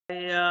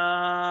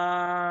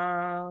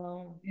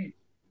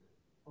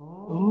ॐ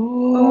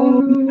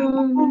ॐ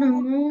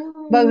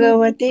नमो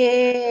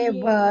भगवते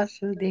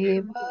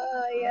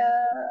वासुदेवाय।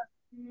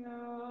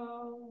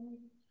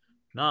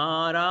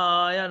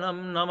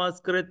 नारायणं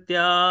नमस्कृत्य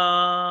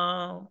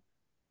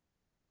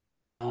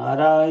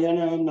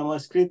नारायणं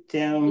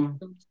नमस्कृत्यं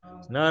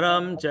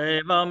नरं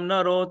चैवं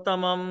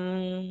नरोत्तमं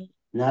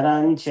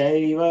नरं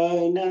चैव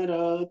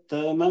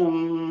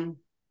नरोत्तमं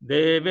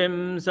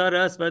देवीं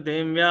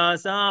सरस्वतीं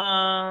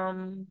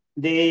व्यासां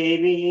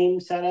देवीं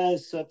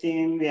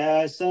सरस्वतीं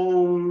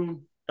व्यासं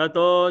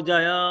ततो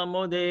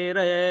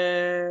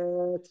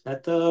जयमुदीरयेत्।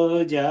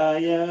 ततो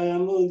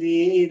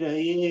जायमुदीरये।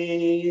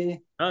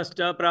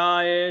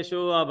 नष्टप्रायेषु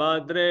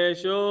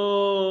अभद्रेषु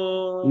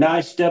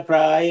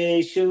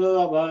नष्टप्रायेषु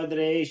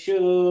अभद्रेषु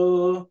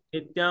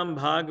नित्यं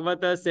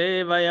भागवत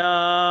सेवया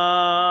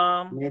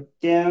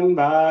नित्यं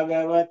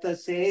भागवत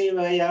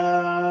सेवया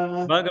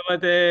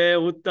भगवते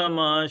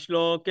उत्तम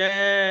श्लोके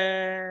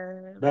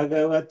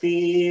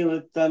भगवती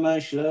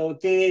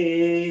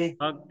उत्तमश्लोके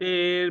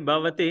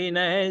भक्तिर्भवति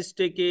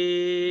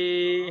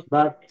नैष्टिकी।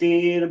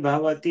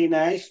 भक्तिर्भवति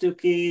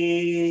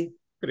नैष्टुकी।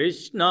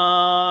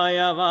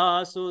 कृष्णाय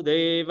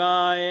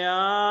वासुदेवाय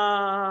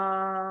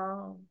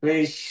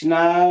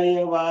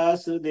कृष्णाय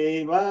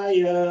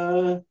वासुदेवाय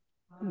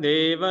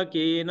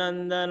देवकी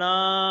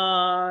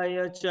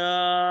नंदनाय च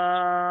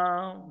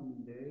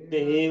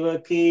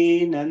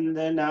देवकी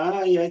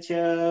नंदनाय च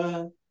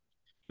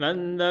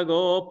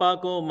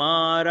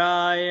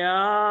नंदगोपकुमाराय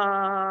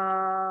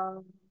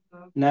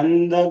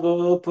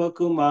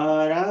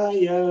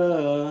नंदगोपकुमाराय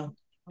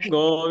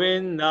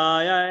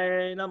गोविन्दाय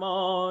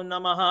नमो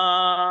नमः।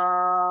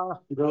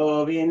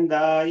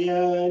 गोविन्दाय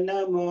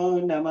नमो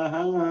नमः।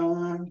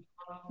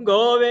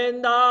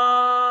 गोविन्दाय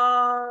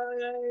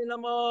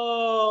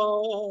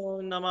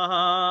नमो नमः।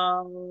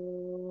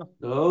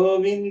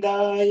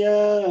 गोविन्दाय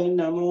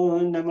नमो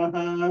नमः।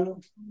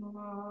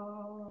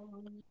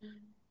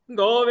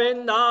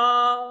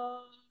 गोविन्दाय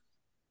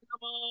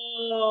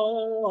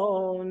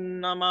नमो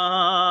नमः।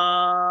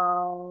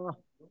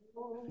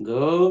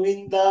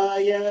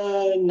 गोविन्दाय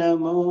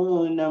नमो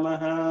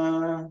नमः।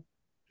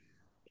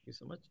 Thank you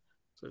so much.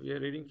 So we are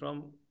reading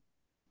from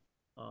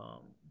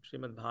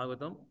Srimad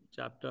Bhagavatam,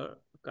 chapter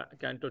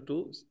Canto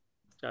 2,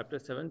 chapter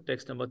 7,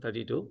 text number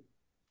 32.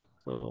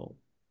 So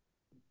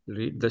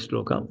read the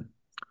shloka.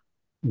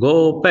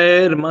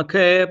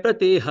 गोपैर्मखे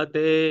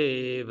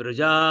प्रतिहते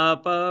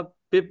व्रजाप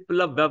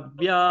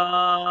पिप्लव्या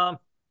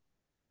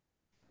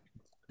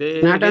Not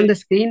देवे. on the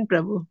screen,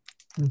 Prabhu.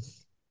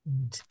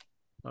 Not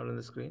on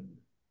the screen.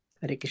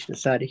 Hare Krishna,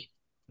 sorry.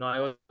 No, I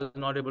was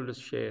not able to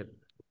share.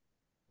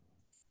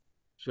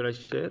 Should I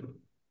share?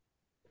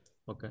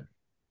 Okay.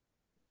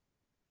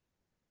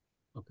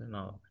 Okay,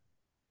 now.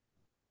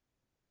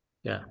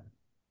 Yeah.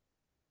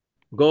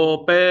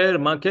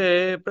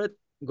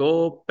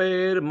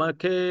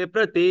 गोपैर्मखे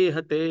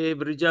प्रतिहते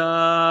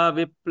वृजा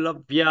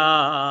विप्लव्या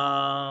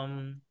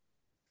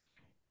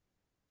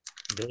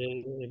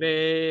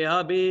देवे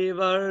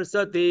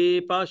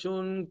अभिवर्षति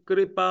पशून्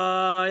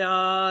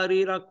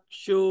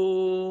कृपायारिरक्षु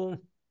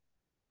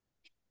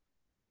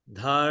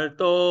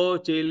धर्तो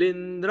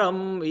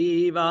चिलिन्द्रम्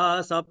इव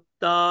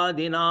सप्ता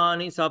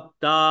दिनानि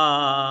सप्ता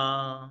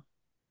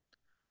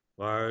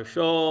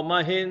वर्षो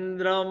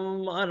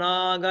महीन्द्रम्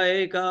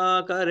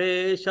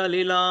अनागैकाकरे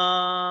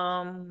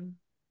सलिलाम्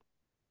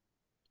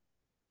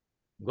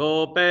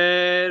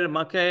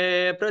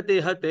गोपैर्मखे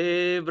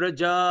प्रतिहते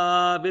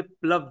व्रजा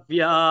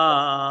विप्लव्या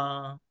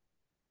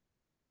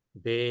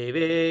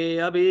देवे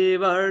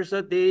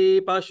अभिवर्षति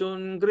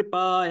पशून्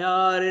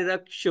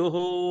कृपायारिरक्षुः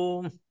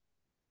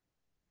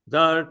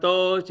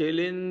धर्तो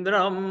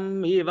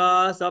चिलिन्द्रम् इव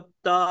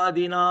सप्ता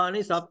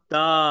दिनानि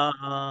सप्ता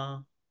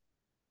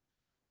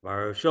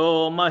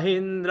वर्षो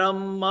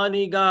महीन्द्रम्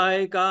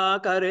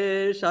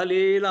अनिगायिकाकरे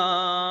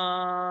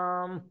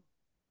सलिलाम्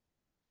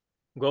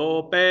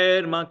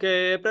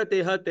गोपैर्मखे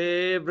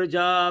प्रतिहते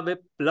व्रजा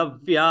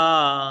विप्लव्या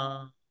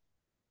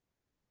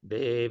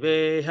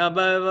देवे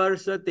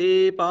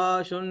ह्यवर्षति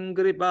पाशुन्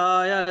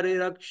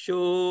कृपायारिरक्षु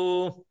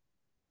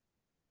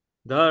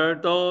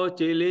धर्तो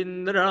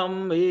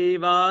चिलिन्द्रम्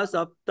इव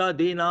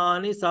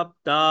सप्तदिनानि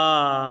सप्ता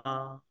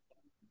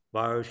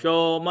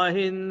वर्षो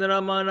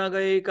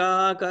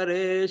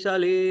महीन्द्रमनगैकाकरे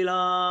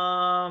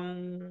सलिलाम्.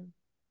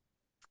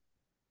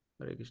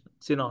 Hare Krishna.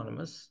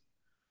 Synonymous.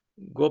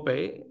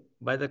 Gope,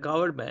 by the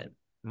coward man.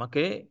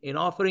 Make, in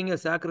offering a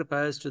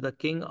sacrifice to the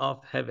king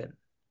of heaven.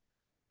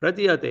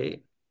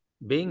 Pratyate,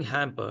 being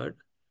hampered.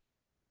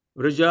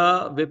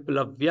 Vraja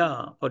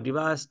Viplavya, for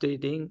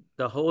devastating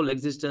the whole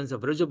existence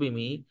of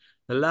Vrajabhumi,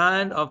 the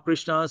land of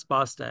Krishna's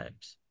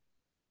pastimes.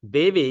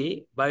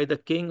 Devi, by the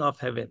king of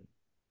heaven.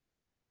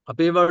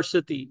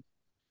 Apivarsati,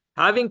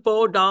 having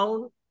poured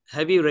down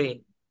heavy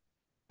rain.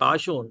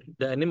 Pashun,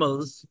 the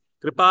animals.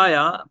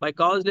 Kripaya, by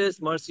causeless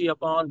mercy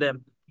upon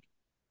them.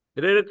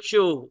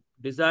 Ririkshu,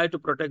 desire to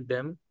protect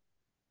them.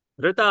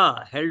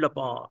 Rita, held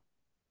upon.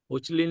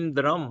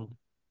 Uchlindram,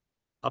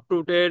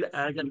 uprooted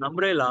as an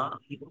umbrella.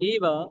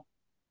 Eva,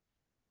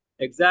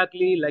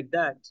 exactly like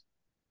that.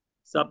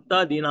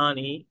 Sapta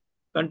Dinani,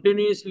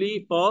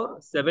 continuously for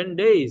 7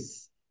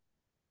 days.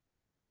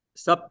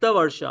 Sapta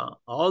Varsha,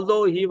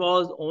 although he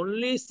was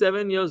only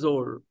 7 years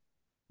old,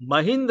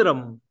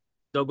 Mahindram,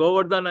 the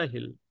Govardhana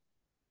hill,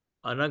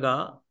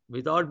 Anaga,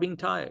 without being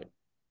tired,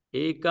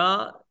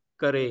 Eka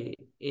Kare,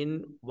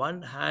 in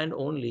one hand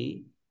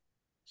only,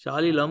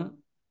 Shalilam,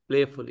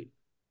 playfully.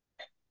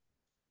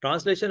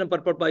 Translation and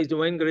purport by His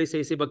Divine Grace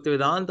A.C.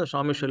 Bhaktivedanta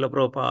Swami Srila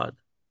Prabhupada.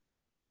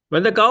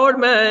 When the coward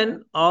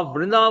men of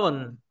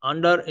Vrindavan,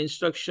 under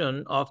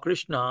instruction of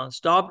Krishna,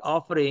 stopped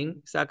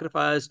offering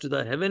sacrifice to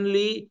the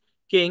heavenly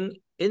king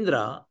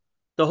Indra,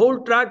 the whole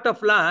tract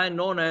of land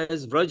known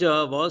as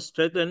Vraja was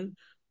threatened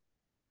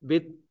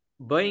with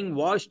being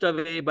washed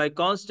away by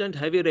constant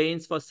heavy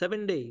rains for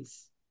 7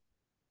 days.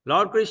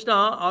 Lord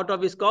Krishna, out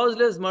of his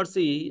causeless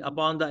mercy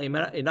upon the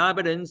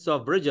inhabitants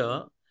of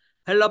Vraja,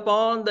 held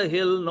upon the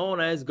hill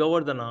known as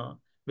Govardhana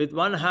with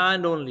one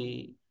hand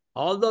only,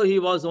 although he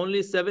was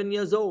only 7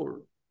 years old.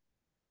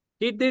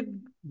 He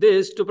did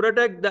this to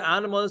protect the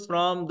animals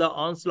from the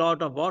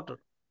onslaught of water.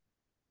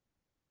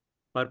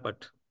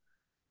 Purport.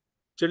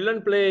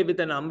 Children play with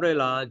an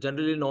umbrella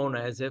generally known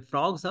as a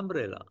frog's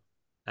umbrella.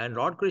 And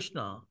Lord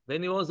Krishna,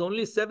 when he was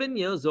only 7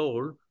 years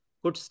old,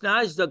 could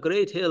snatch the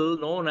great hill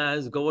known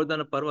as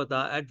Govardhana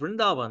Parvata at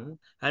Vrindavan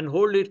and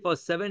hold it for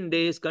 7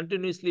 days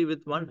continuously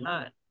with one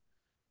hand,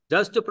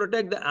 just to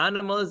protect the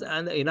animals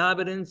and the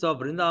inhabitants of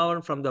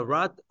Vrindavan from the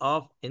wrath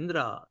of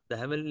Indra, the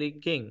heavenly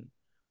king,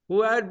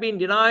 who had been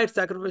denied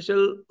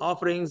sacrificial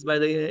offerings by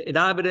the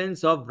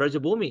inhabitants of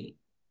Brajabhumi.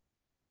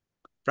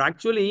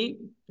 Factually,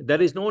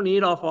 there is no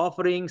need of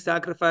offering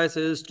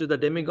sacrifices to the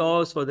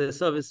demigods for their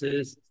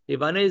services if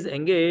one is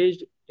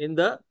engaged in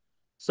the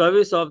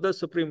service of the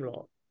Supreme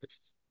Lord.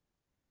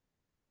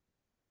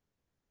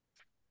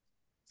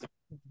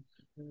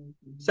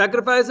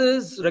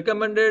 Sacrifices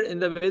recommended in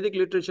the Vedic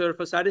literature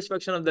for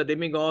satisfaction of the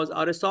demigods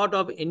are a sort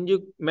of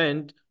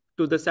inducement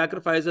to the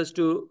sacrifices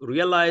to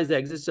realize the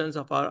existence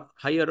of our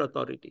higher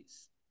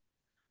authorities.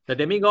 The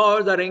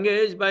demigods are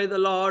engaged by the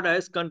Lord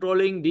as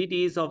controlling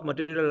deities of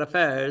material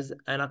affairs,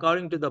 and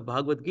according to the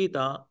Bhagavad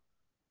Gita,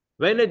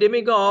 when a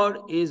demigod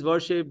is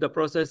worshipped, the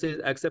process is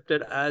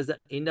accepted as an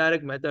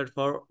indirect method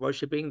for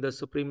worshipping the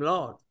Supreme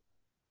Lord.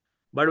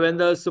 But when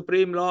the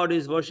Supreme Lord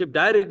is worshipped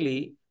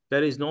directly,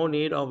 there is no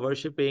need of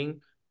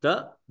worshipping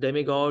the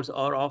demigods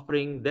or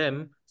offering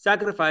them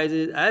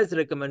sacrifices as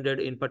recommended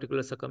in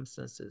particular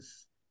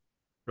circumstances.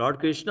 Lord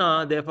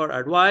Krishna therefore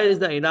advised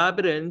the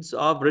inhabitants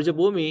of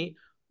Brajabhumi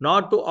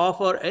not to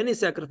offer any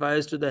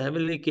sacrifice to the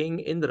heavenly king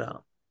Indra.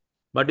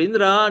 But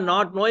Indra,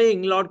 not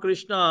knowing Lord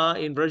Krishna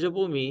in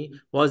Brajabhumi,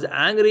 was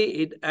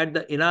angry at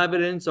the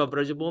inhabitants of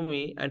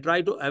Brajabhumi and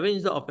tried to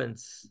avenge the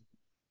offense.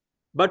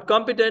 But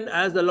competent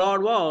as the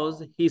Lord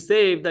was, he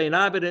saved the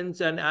inhabitants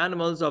and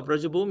animals of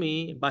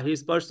Brajabhumi by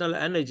his personal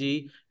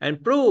energy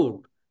and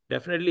proved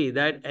definitely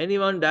that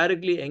anyone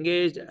directly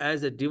engaged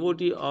as a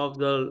devotee of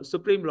the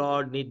Supreme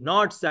Lord need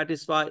not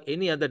satisfy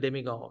any other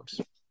demigods,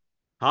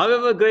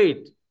 however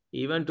great,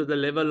 even to the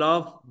level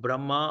of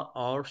Brahma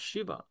or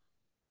Shiva.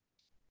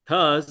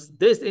 Thus,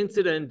 this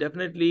incident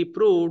definitely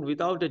proved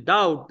without a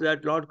doubt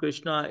that Lord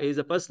Krishna is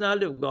a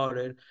personality of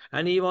Godhead,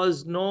 and he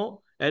was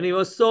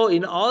so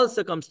in all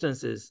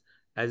circumstances,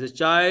 as a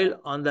child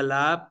on the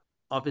lap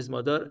of his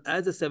mother,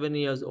 as a 7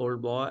 years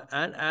old boy,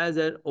 and as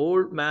an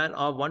old man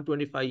of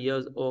 125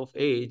 years of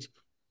age.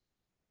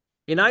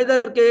 In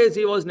either case,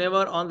 he was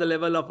never on the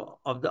level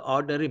of the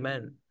ordinary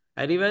man.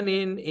 And even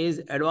in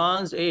his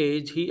advanced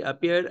age, he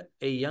appeared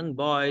a young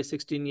boy,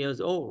 16 years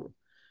old.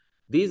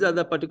 These are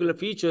the particular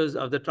features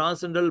of the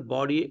transcendental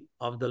body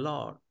of the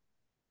Lord.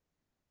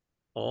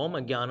 Om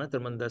Ajnana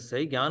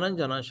Tirmandasya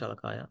Jnananjana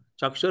Shalakaya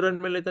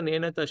Chakshuranmilita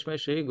Nena Tashme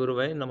Shri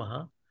Guruvay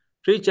Namaha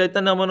Shri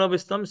Chaitanya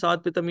Manovistam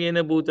Satpitam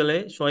Yena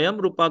Bhutale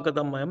Swayam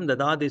Rupakatam Mayam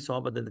Dadadi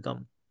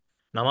Swabadadikam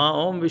Nama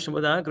Om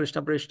Vishnupada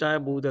Krishna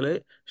Prishtaya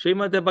Bhutale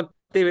Srimate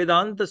Bhakti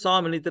Vedanta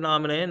Swaminithi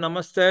Namane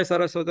Namaste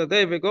Saraswate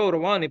Devi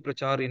Gauravani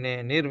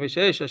Pracharine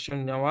Nirvishesha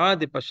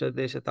Shunyavadi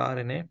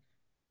Pashadesatarine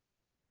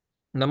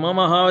नमो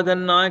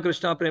महावदन्नाय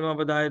कृष्णा प्रेम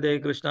पदाय दे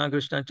कृष्णा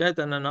कृष्ण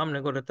चैतन्य नामने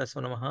गुरतस्व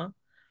नमः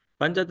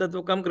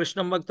पंचतत्वकम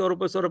कृष्णं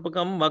भक्तोरूप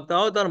स्वरूपकम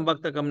भक्तावतारम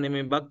भक्तकम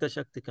निमि भक्त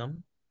शक्तिकम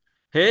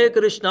हे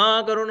कृष्णा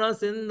करुणा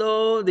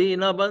सिंधो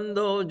दीन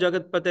बंधो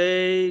जगतपते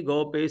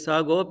गोपेशा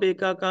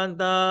गोपिका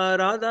कांता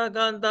राधा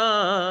कांता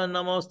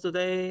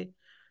नमोस्तुते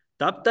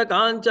तप्त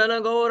कांचन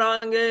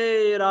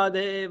गौरांगे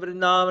राधे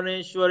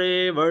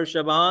वृंदावनेश्वरे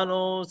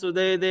वर्षभानो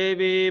सुदे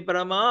देवी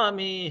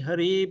प्रणमामि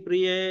हरि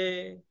प्रिये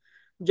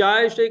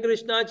जय श्री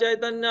कृष्ण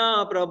चैतन्य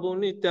प्रभु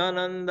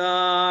नित्यानंदा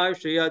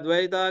श्री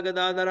अद्वैता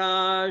गदाधरा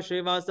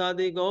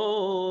श्रीवासादि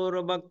गौर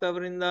भक्त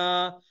वृंदा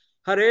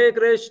हरे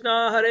Krishna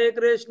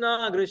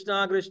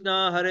Krishna Krishna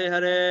Hare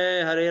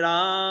Hare Hare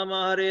Ram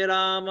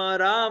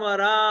Ram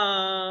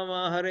Ram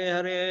Hare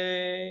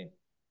Hare.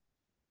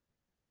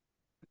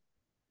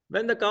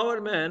 When the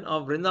coward men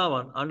of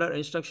Vrindavan, under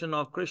instruction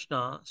of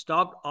Krishna,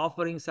 stopped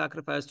offering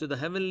sacrifice to the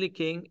heavenly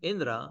king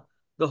Indra,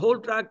 the whole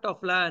tract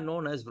of land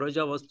known as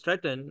Vraja was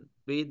threatened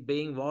with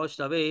being washed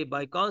away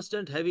by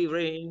constant heavy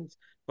rains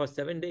for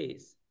 7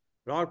 days.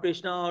 Lord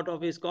Krishna, out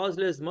of his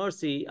causeless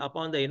mercy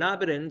upon the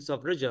inhabitants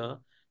of Vraja,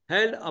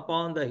 held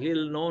upon the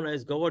hill known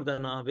as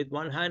Govardhana with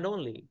one hand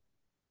only.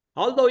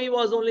 Although he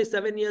was only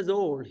 7 years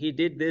old, he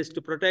did this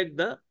to protect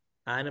the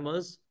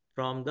animals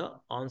from the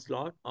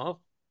onslaught of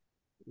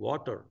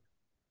water.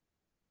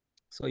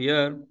 So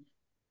here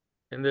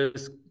in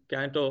this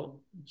canto,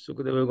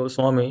 Sukadeva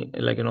Goswami,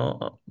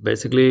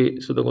 basically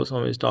Sukadeva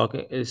Goswami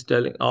is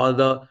telling all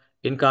the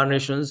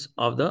incarnations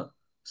of the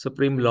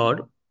Supreme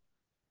Lord.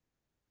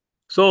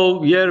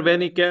 So here,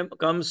 when he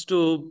comes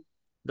to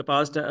the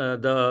past,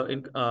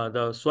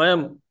 the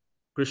Swayam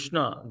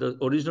Krishna, the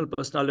original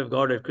personality of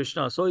Godhead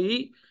Krishna, so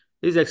he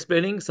is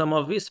explaining some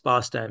of his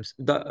pastimes,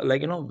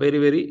 very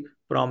very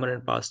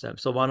prominent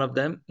pastimes. So one of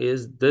them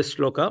is this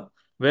shloka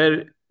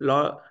where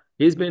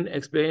he's been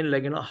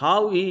explained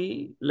how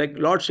he, like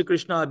Lord Shri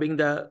Krishna being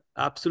the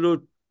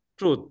absolute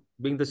truth,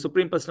 being the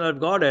supreme personality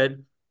of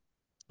Godhead,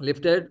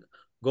 lifted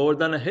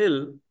Govardhana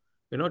hill,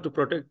 to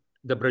protect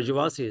the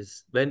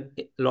Brajavasis when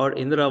Lord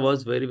Indra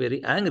was very,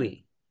 very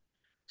angry.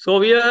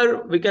 So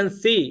here we can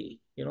see,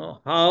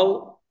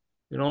 how,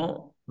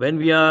 when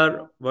we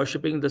are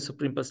worshipping the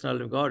Supreme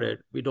Personality of Godhead,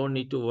 we don't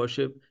need to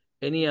worship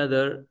any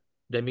other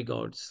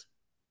demigods.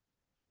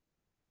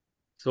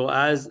 So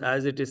as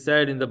it is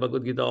said in the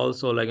Bhagavad Gita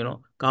also,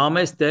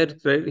 Kamester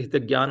hita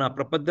jnana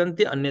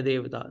prapadanti anya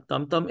devata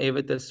tam tam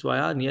evata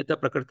swaya niyata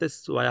prakriti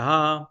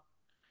swaya.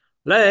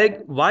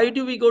 Like, why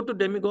do we go to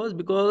demigods?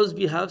 Because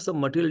we have some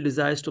material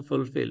desires to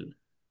fulfill.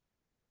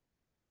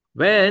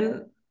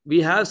 When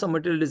we have some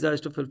material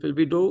desires to fulfill,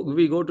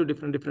 we go to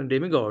different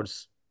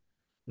demigods.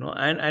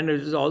 And it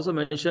is also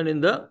mentioned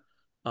in the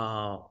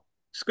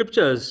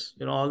scriptures,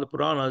 all the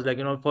Puranas,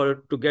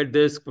 to get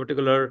this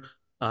particular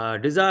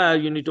desire,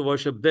 you need to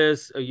worship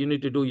this, you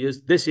need to do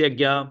this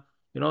yajna,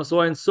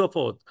 so on and so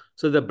forth.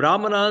 So the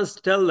Brahmanas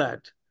tell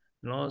that,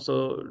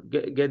 so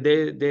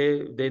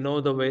they know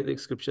the Vedic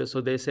scripture,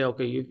 so they say,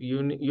 okay,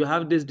 you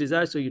have this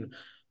desire, so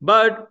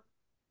but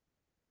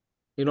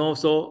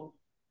so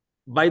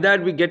by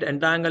that we get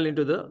entangled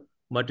into the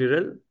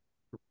material,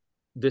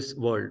 this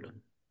world,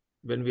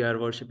 when we are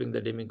worshipping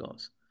the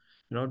demigods.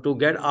 To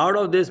get out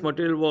of this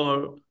material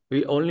world,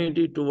 we only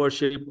need to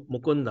worship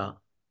Mukunda,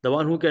 the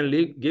one who can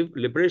give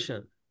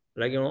liberation.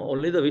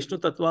 Only the Vishnu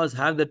Tattvas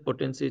have that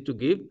potency to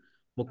give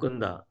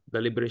Mukunda,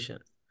 the liberation.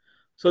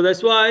 So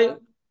that's why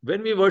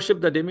when we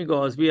worship the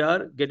demigods, we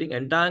are getting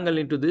entangled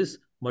into this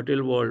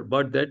material world,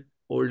 but that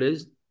old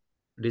age,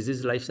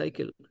 disease life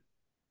cycle.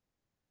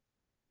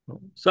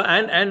 So,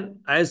 and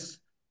as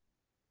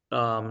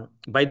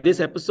by this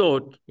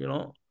episode,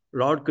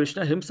 Lord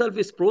Krishna himself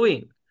is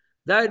proving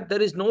that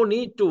there is no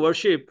need to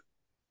worship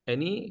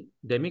any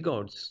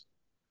demigods.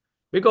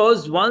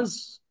 Because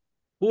once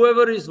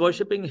whoever is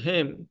worshipping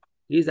him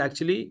is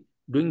actually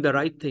doing the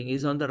right thing,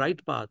 is on the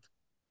right path.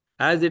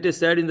 As it is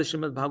said in the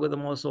Srimad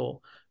Bhagavatam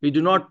also, we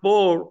do not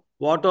pour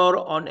water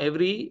on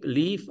every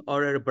leaf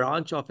or a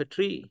branch of a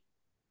tree.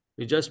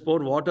 We just pour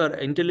water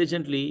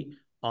intelligently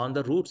on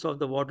the roots of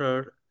the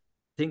water,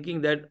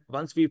 thinking that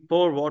once we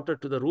pour water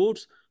to the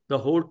roots, the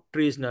whole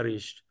tree is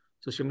nourished.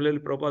 So similarly,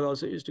 Prabhupada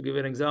also used to give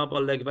an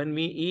example, like when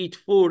we eat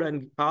food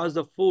and pass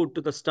the food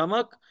to the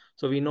stomach,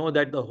 so we know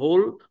that the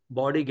whole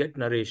body get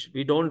nourished.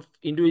 We don't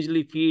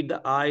individually feed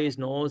the eyes,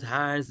 nose,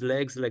 hands,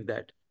 legs like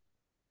that.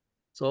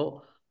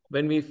 So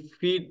when we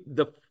feed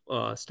the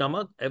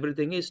stomach,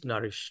 everything is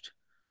nourished.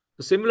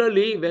 So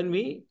similarly, when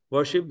we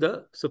worship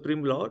the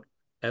Supreme Lord,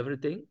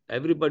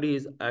 everybody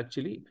is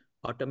actually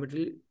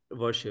automatically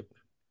worshipped.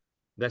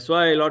 That's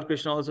why Lord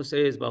Krishna also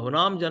says,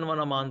 Bahunam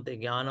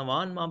Janmanamante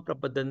Jnanavan Mam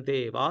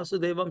Prapadante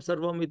Vasudevam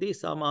Sarvamiti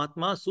Sa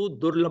Mahatma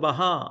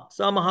Sudurlabaha.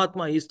 Sa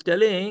Mahatma is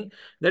telling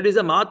that is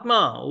a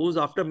Mahatma who's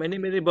after many,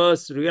 many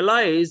births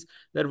realized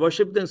that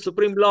worship the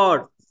Supreme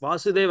Lord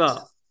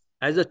Vasudeva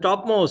as the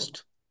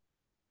topmost.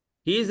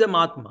 He is a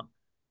Mahatma.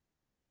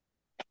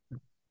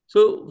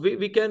 So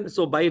we can,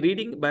 so by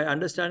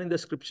understanding the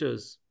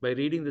scriptures, by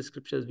reading the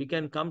scriptures, we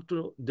can come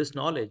to this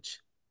knowledge.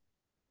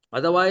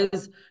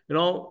 Otherwise,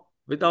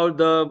 without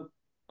the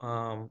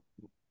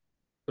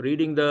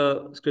reading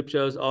the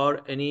scriptures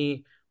or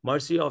any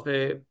mercy of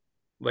a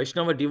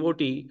Vaishnava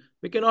devotee,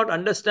 we cannot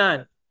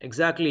understand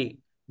exactly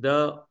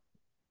the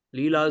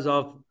leelas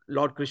of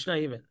Lord Krishna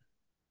even.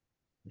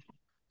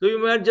 So you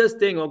might just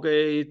think,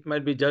 okay, it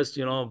might be just,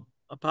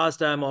 a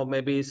pastime or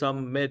maybe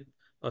some myth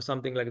or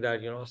something like that,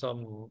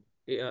 some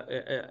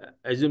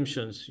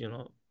assumptions,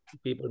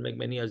 people make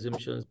many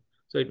assumptions.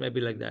 So it may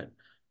be like that.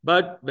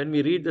 But when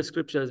we read the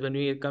scriptures, when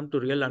we come to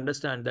real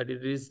understand that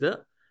it is the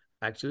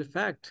actual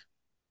fact.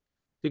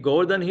 The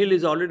Govardhan hill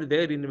is already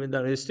there in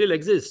Vrindavan. It still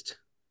exists.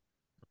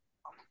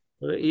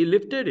 He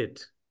lifted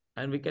it.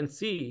 And we can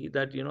see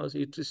that,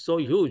 it is so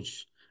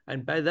huge.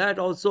 And by that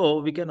also,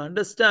 we can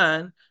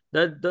understand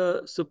that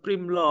the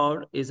Supreme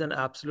Lord is an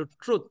absolute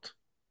truth.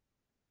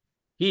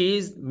 He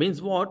is,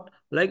 means what?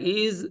 Like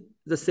he is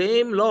the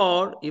same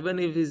Lord, even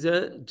if he is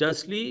a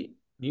justly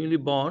newly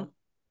born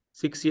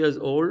 6 years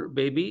old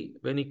baby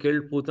when he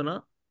killed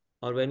Putana,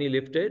 or when he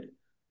lifted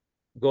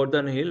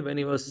Gordon Hill when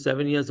he was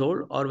 7 years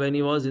old, or when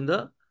he was in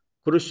the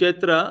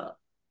Kurukshetra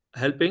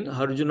helping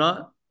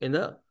Arjuna in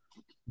the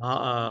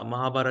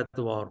Mahabharata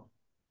war.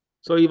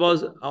 So he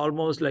was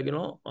almost like,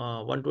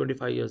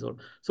 125 years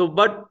old. So,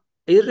 but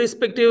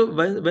irrespective,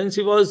 when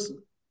he was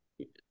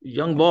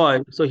young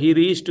boy, so he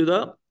reached to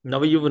the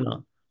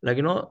Navayuvana,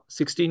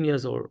 16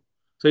 years old.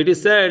 So it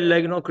is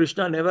said,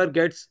 Krishna never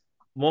gets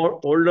more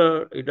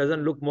older. It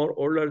doesn't look more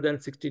older than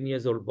 16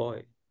 years old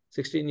boy.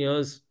 16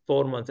 years,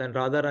 4 months. And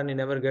Radharani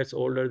never gets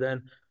older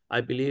than,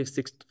 I believe,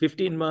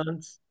 15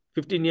 months,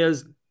 15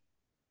 years,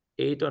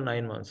 8 or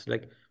 9 months.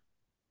 Like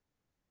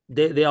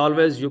they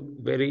always look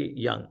very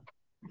young,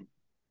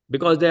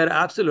 because they are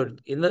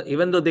absolute.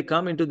 Even though they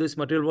come into this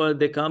material world,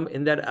 they come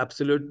in that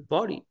absolute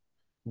body.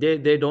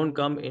 They don't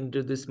come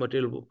into this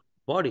material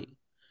body.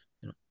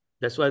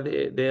 That's why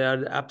they are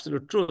the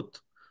absolute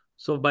truth.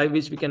 So by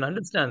which we can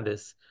understand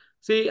this.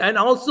 See, and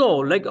also,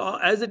 like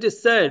as it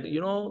is said,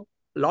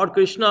 Lord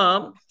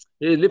Krishna,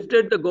 he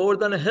lifted the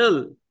Govardhana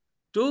hill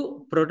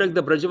to protect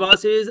the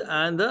Brajavasis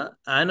and the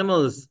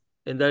animals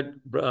in that,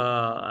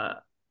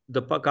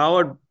 the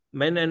coward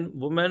men and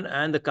women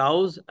and the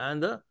cows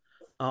and the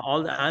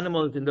all the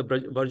animals in the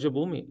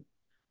Vrajabhumi.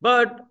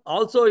 But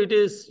also it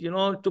is,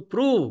 to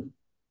prove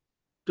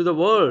to the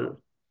world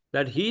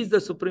that he is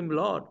the Supreme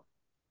Lord.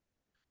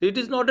 It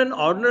is not an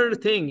ordinary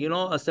thing,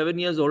 a 7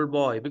 years old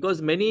boy,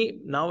 because many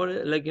now,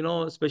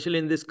 especially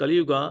in this Kali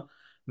Yuga,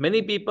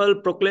 many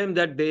people proclaim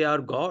that they are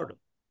God.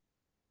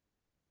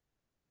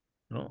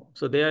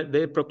 So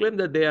they proclaim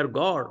that they are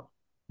God,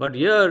 but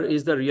here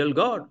is the real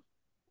God.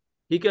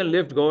 He can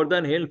lift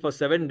Govardhan Hill for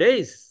 7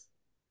 days.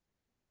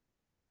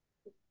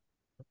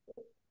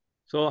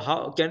 So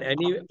how can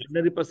any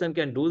ordinary person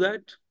can do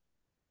that?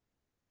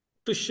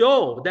 To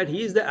show that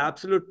he is the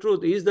absolute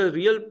truth, he is the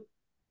real,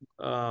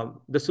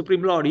 the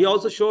Supreme Lord. He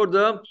also showed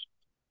the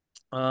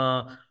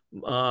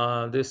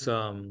this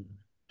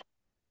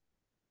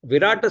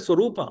Virata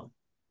Swarupa.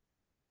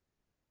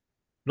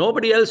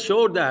 Nobody else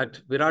showed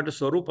that Virata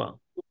Swarupa.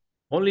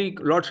 Only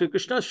Lord Sri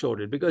Krishna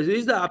showed it, because he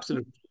is the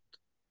absolute.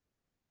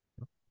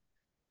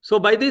 So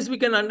by this we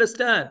can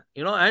understand,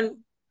 and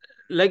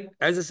like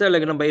as I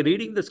said, by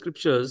reading the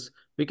scriptures,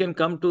 we can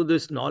come to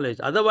this knowledge.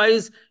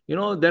 Otherwise,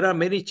 there are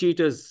many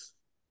cheaters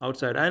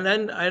outside.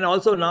 And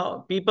also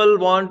now people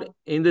want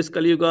in this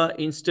Kali Yuga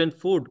instant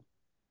food.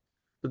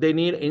 So they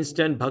need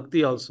instant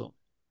bhakti also.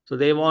 So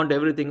they want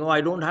everything. Oh,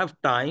 I don't have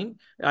time.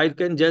 I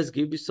can just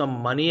give you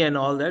some money and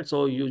all that.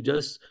 So you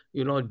just,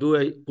 do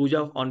a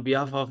puja on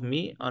behalf of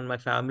me, on my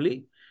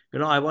family.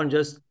 I want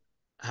just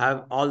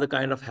have all the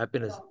kind of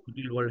happiness,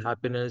 material world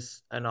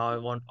happiness, and I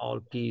want all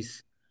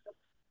peace.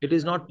 It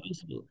is not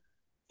possible.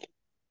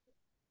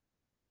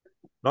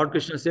 Lord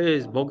Krishna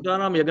says,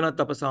 Bhogdanam yagna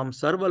tapasam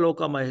sarva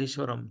loka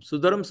maheshwaram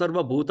sudaram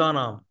sarva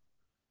bhutanam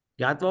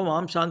Yatva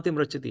Mam Shantim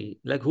Rachati.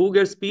 Like who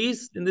gets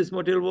peace in this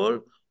material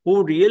world?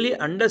 Who really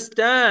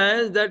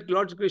understands that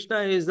Lord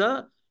Krishna is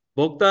the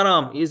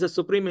Bhoktaram, he is the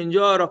supreme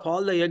enjoyer of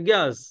all the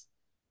yagyas.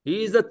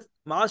 He is the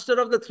master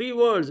of the 3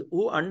 worlds,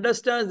 who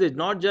understands it,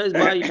 not just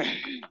he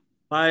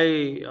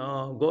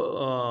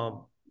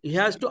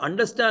has to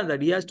understand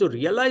that, he has to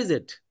realize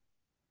it.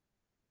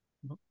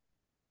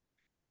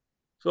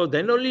 So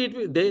then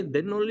only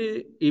then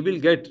only he will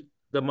get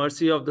the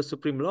mercy of the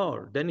Supreme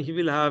Lord. Then he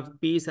will have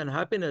peace and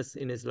happiness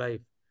in his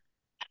life.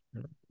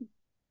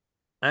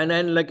 And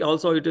then like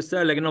also it is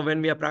said,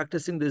 when we are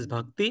practicing this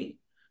bhakti,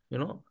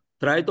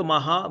 try to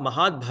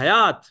mahat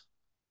bhayat.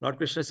 Lord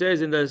Krishna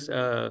says in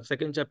the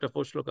 2nd chapter,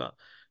 4th shloka,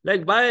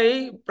 like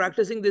by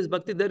practicing this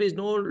bhakti, there is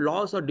no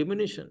loss or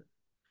diminution.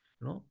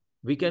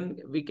 We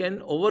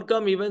can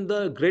overcome even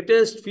the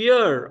greatest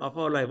fear of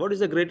our life. What is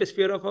the greatest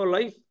fear of our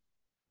life?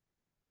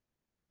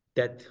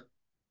 Death.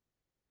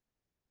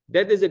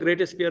 Death is the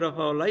greatest fear of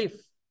our life.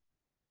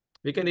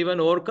 We can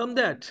even overcome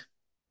that.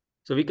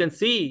 So we can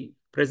see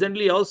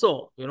presently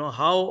also,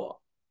 how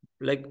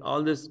like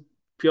all this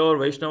pure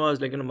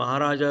Vaishnavas, like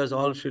Maharajas,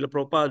 all Srila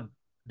Prabhupada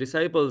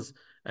disciples,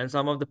 and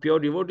some of the pure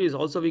devotees,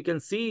 also we can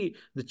see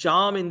the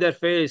charm in their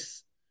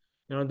face,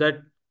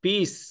 that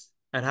peace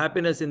and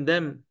happiness in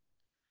them,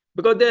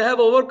 because they have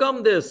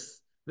overcome this.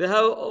 They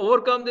have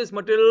overcome this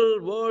material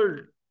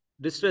world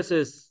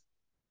distresses.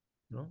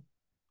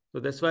 So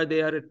that's why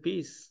they are at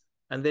peace.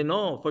 And they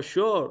know for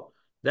sure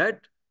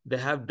that they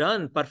have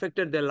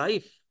perfected their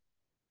life.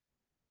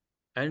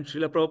 And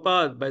Srila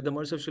Prabhupada, by the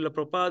mercy of Srila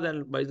Prabhupada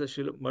and by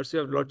the mercy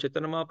of Lord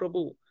Chaitanya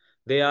Mahaprabhu,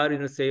 they are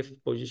in a safe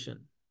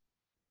position.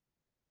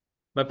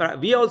 But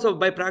we also,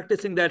 by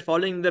practicing that,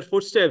 following their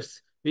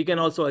footsteps, we can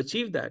also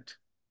achieve that.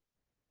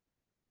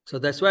 So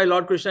that's why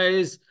Lord Krishna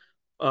is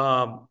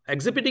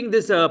exhibiting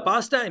these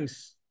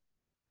pastimes,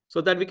 so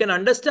that we can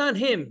understand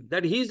him,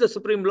 that he is the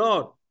Supreme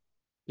Lord.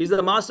 He is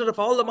the master of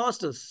all the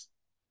masters.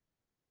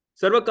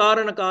 Sarva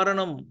Karana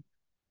Karanam.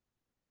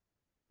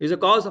 He is the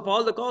cause of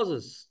all the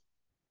causes.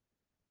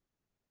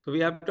 So we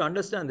have to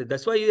understand it.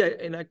 That's why he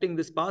is enacting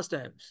these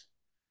pastimes.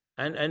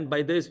 And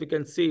by this we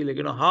can see,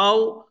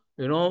 how,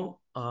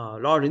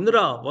 Lord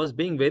Indra was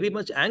being very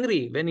much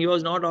angry when he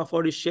was not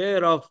offered his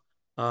share of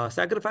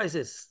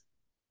sacrifices.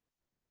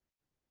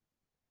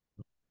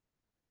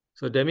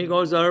 So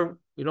demigods are,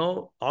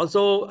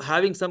 also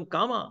having some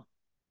kama,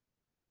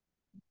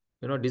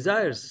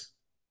 desires.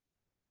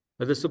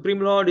 But the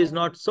Supreme Lord is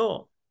not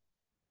so,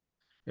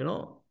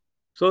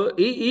 So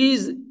he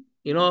is,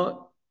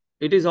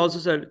 it is also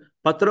said,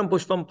 Patram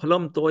pushpam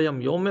phalam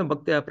toyam yome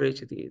bhaktya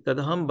prechiti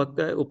tadaham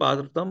bhaktya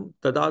upadritam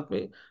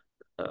tadatme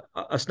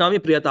asnami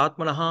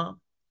priyatatmanaha.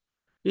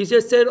 He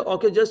just said,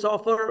 okay, just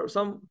offer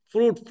some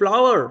fruit,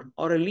 flower,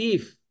 or a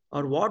leaf,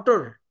 or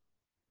water.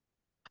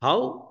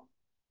 How?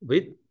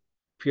 With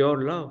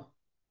pure love.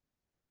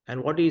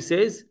 And what he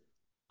says,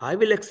 I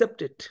will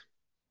accept it.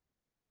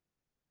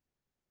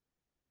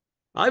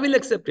 I will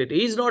accept it.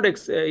 He's not.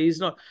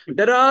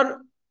 There are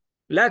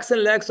lakhs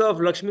and lakhs of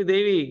Lakshmi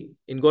Devi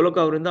in Goloka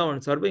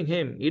Vrindavan serving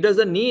him. He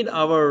doesn't need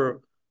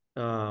our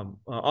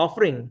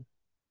offering.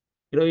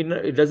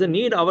 It doesn't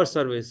need our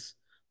service.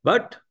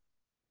 But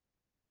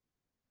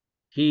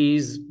he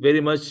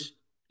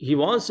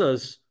wants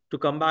us to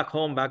come back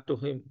home, back to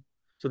him.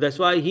 So that's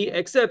why he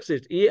accepts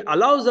it. He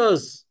allows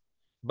us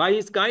by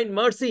his kind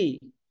mercy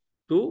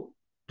to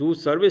do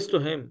service to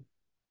him,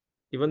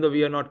 even though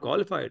we are not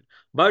qualified.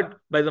 But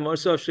by the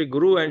mercy of Sri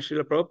Guru and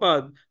Srila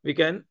Prabhupada, we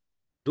can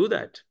do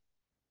that.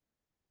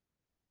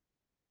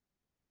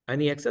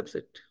 And he accepts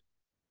it.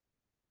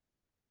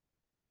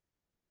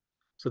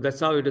 So that's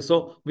how it is.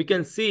 So we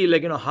can see,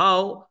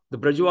 how the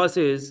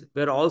Brajavasis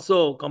were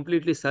also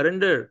completely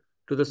surrendered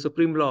to the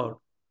Supreme Lord.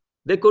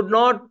 They could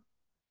not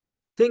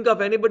think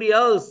of anybody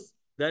else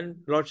than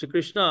Lord Shri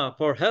Krishna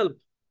for help.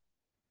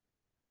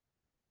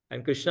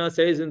 And Krishna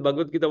says in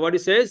Bhagavad Gita, what he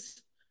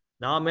says?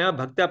 Namaya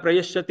bhaktya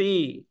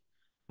prayashyati.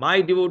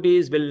 My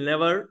devotees will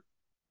never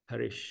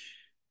perish.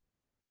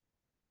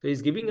 So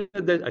he's giving us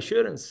that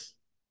assurance.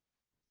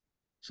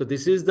 So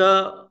this is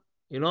the,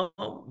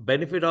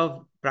 benefit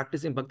of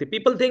practicing bhakti.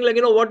 People think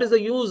what is the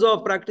use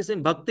of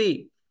practicing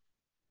bhakti?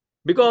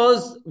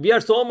 Because we are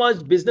so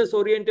much business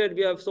oriented,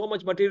 we are so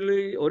much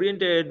materially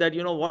oriented that,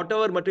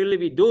 whatever materially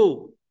we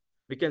do,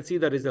 we can see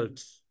the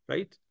results,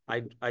 right?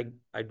 I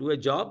do a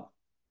job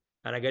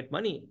and I get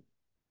money.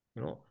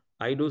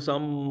 I do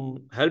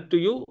some help to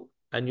you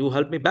and you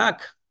help me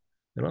back.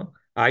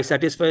 I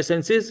satisfy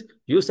senses,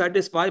 you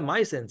satisfy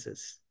my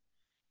senses.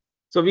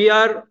 So we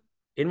are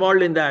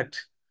involved in that.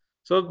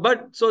 So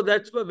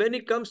that's why when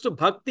it comes to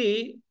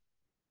bhakti,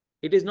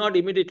 it is not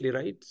immediately,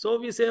 right? So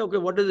we say, okay,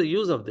 what is the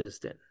use of this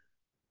then?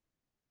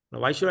 Now,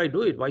 why should I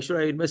do it? Why should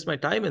I invest my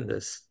time in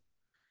this?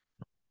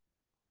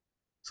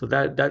 So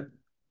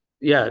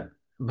yeah,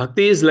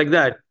 bhakti is like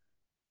that,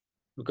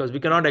 because we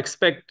cannot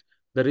expect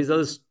the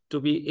results to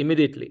be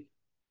immediately.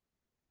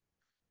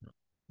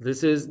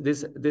 This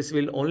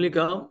will only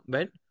come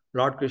when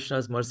Lord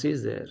Krishna's mercy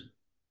is there.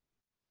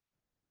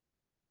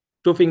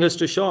 Two fingers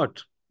too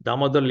short,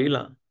 Damodar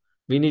Leela.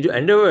 We need to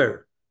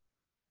endeavor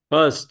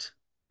first,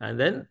 and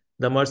then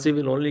the mercy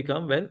will only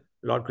come when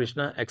Lord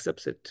Krishna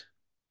accepts it.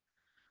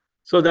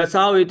 So that's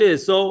how it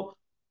is. So,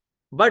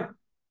 but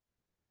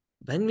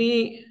when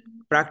we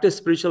practice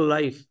spiritual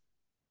life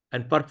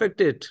and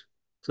perfect it,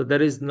 so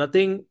there is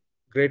nothing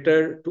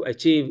greater to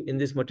achieve in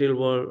this material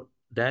world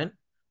than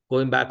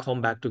going back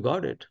home, back to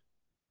Godhead.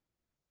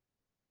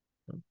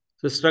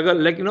 So struggle,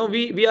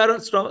 we are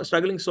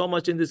struggling so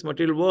much in this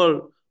material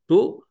world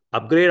to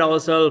upgrade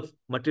ourselves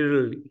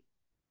materially.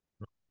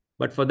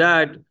 But for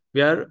that,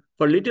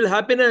 for little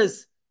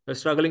happiness, we're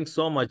struggling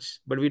so much,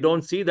 but we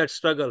don't see that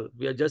struggle.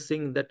 We are just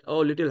seeing that, oh,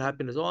 little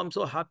happiness. Oh, I'm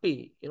so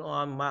happy.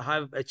 I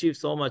have achieved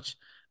so much.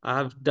 I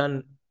have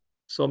done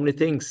so many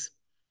things.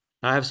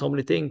 I have so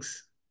many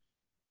things.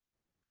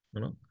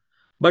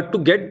 But to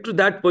get to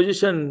that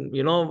position,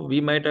 we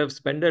might have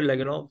spent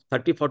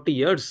 30, 40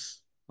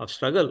 years of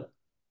struggle.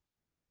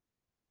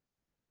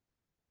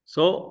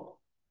 So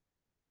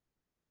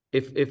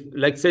if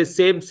like say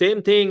same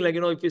thing,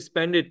 if we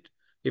spend it,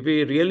 if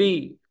we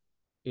really,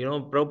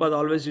 Prabhupada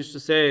always used to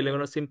say,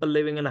 simple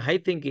living and high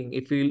thinking,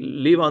 if we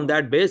live on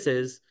that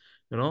basis,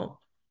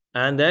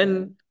 and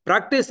then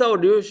practice our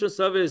devotional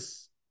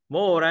service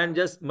more, and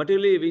just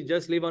materially we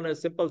just live on a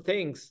simple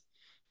things,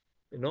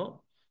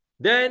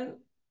 then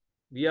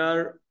we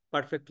are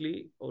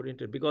perfectly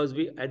oriented, because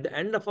we at the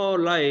end of our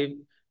life,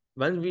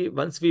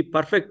 once we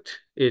perfect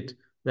it,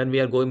 then we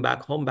are going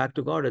back home, back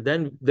to God.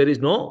 Then there is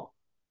no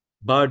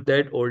birth,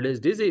 death, old age,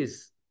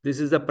 disease. This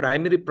is the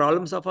primary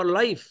problems of our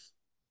life.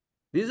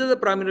 These are the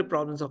primary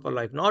problems of our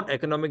life, not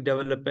economic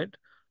development,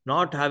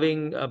 not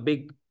having a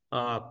big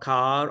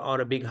car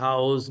or a big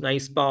house,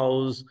 nice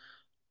spouse,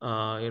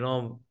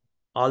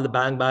 all the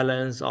bank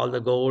balance, all the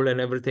gold and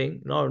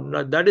everything.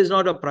 No, that is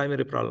not a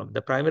primary problem.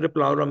 The primary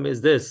problem is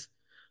this,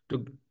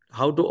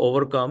 how to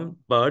overcome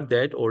birth,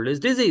 death, old age,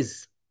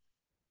 disease.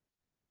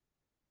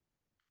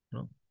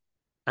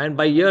 And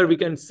by here we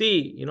can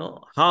see,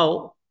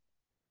 how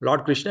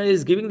Lord Krishna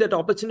is giving that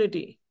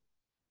opportunity.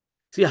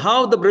 See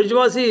how the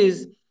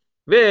Brajvasis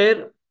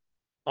were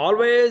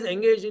always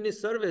engaged in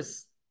his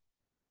service.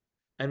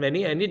 And when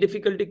any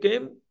difficulty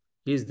came,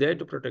 He is there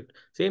to protect.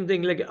 Same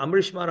thing like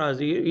Amrish Maharaj.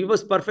 He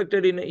was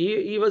perfected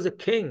he was a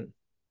king,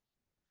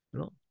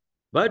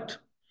 but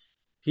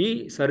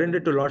he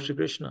surrendered to Lord Shri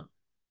Krishna.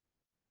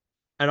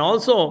 And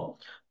also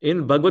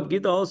in Bhagavad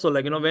Gita also,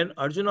 when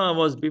Arjuna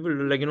was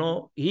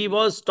people, he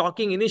was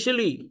talking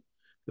initially,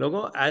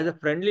 as a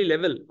friendly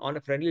level, on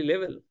a friendly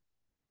level.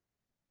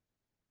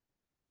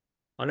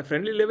 On a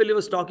friendly level, he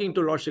was talking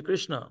to Lord Shri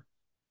Krishna.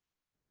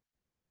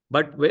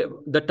 But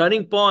the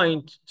turning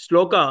point,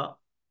 sloka,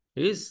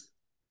 is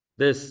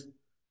this.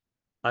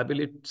 I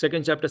believe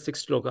second chapter,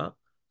 6th sloka.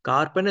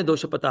 Karpane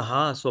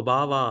doshapataha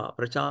swabhava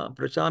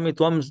prachami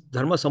tvam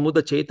dharma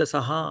samudha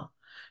chetasaha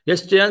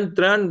yashchayan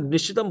tran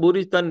nishitam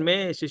bhuritan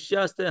me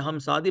shishyaste ham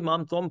sadi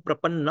mam tvam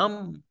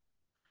prapannam.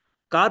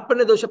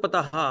 Karpane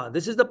doshapataha.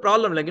 This is the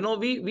problem.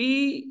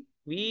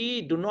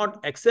 We do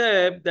not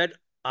accept that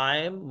I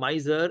am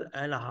miser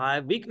and I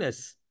have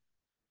weakness.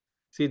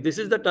 See, this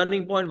is the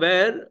turning point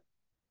where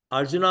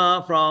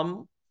Arjuna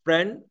from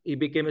friend, he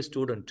became a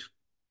student.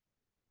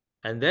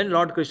 And then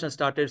Lord Krishna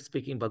started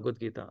speaking Bhagavad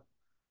Gita.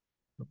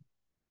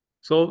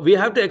 So we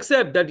have to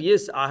accept that,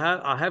 yes,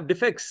 I have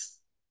defects.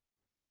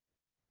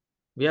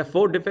 We have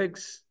 4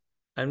 defects.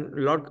 And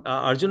Lord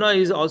Arjuna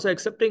is also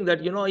accepting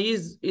that,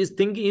 he's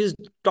thinking, he's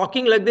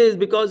talking like this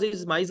because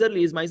he's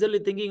miserly. He's miserly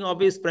thinking of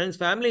his friends'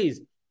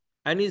 families.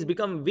 And he's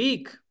become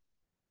weak.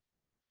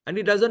 And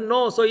he doesn't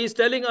know. So he's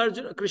telling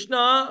Arjuna,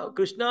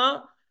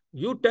 Krishna,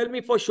 you tell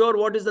me for sure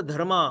what is the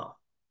dharma,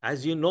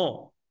 as you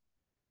know,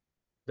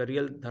 the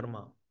real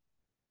dharma.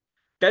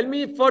 Tell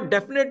me for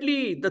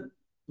definitely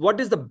what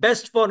is the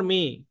best for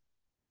me.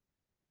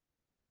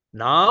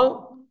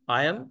 Now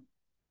I am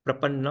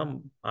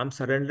prapannam. I'm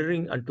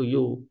surrendering unto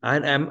you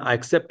and I'm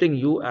accepting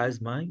you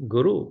as my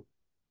guru.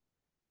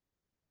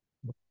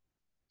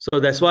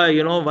 So that's why,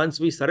 once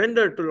we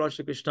surrender to Lord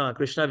Shri Krishna,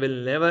 Krishna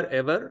will never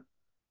ever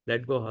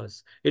let go of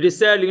us. It is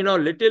said,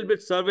 little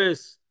bit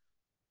service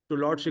to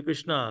Lord Shri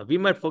Krishna, we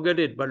might forget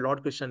it, but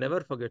Lord Krishna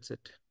never forgets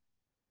it.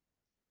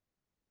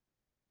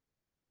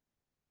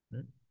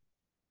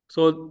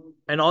 So,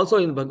 and also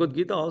in Bhagavad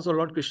Gita, also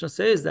Lord Krishna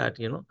says that,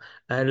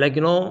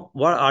 and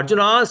what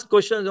Arjuna asks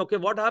questions, okay,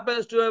 what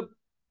happens to a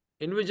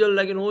individual,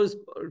 who is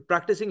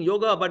practicing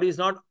yoga, but is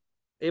not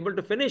able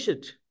to finish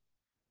it,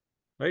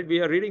 right?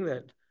 We are reading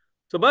that.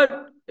 So,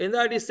 but in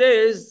that he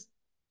says,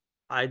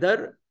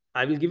 either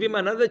I will give him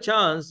another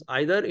chance,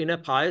 either in a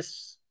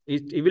pious,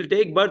 he will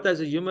take birth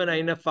as a human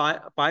in a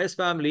pious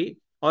family,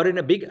 or in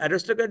a big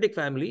aristocratic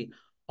family,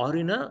 or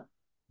in a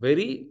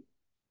very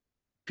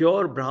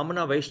pure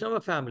Brahmana Vaishnava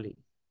family,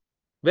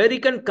 where he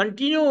can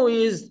continue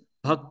his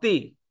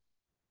bhakti.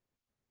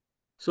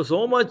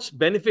 So much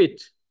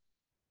benefit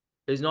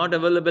is not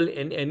available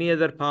in any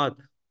other path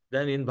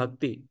than in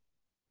bhakti.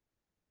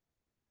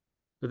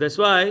 So that's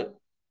why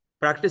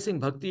practicing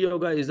bhakti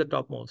yoga is the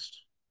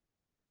topmost.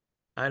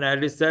 And as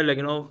I said,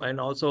 and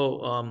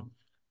also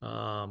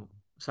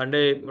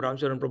Sunday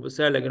Ramcharan Prabhu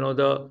said,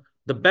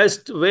 the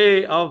best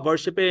way of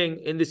worshipping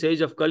in this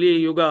age of Kali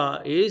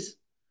Yuga is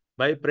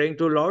by praying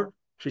to Lord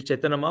Sri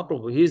Chaitanya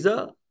Mahaprabhu. He is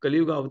the Kali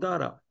Yuga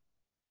Avatara.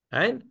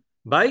 And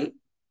by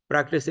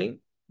practicing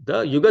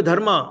the Yuga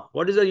Dharma.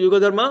 What is the Yuga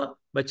Dharma?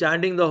 By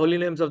chanting the holy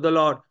names of the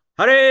Lord.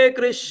 Hare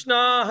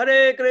Krishna,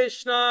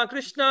 Krishna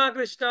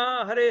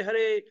Krishna, Hare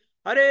Hare,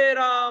 Hare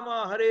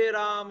Rama,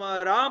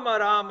 Rama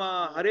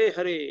Rama, Hare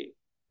Hare.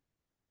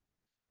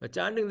 By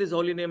chanting this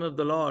holy name of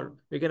the Lord,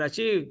 we can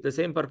achieve the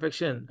same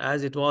perfection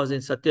as it was in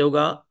Satya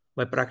Yuga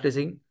by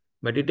practicing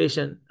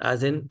meditation,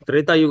 as in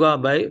Treta Yuga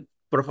by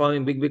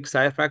performing big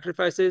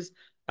sacrifices,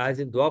 as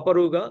in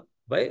Dwapara Yuga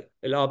by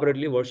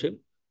elaborately worship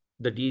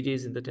the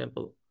deities in the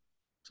temple.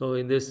 So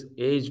in this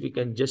age, we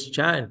can just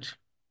chant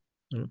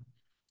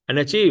and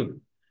achieve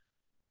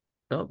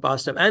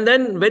pastime. And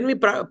then when we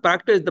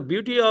practice, the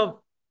beauty of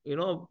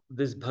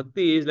this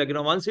bhakti is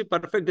once we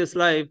perfect this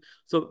life,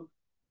 so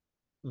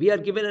we are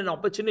given an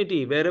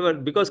opportunity wherever,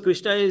 because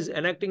Krishna is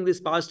enacting these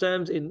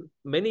pastimes in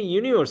many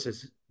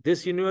universes.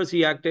 This universe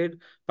he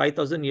acted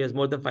 5,000 years,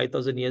 more than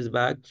 5,000 years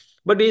back.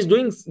 But he's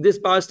doing this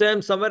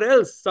pastime somewhere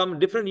else, some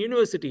different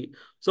university.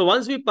 So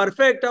once we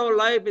perfect our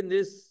life in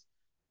this,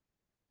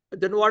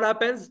 then what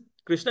happens?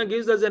 Krishna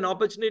gives us an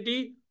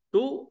opportunity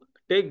to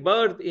take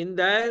birth in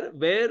there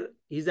where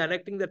he's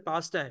enacting that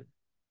pastime.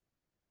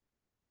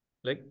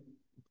 Like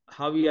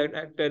how he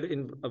acted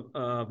in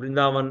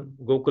Vrindavan,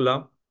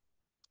 Gokula.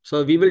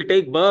 So we will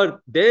take birth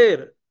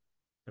there,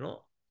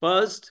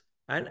 first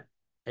and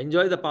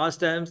enjoy the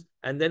pastimes,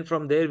 and then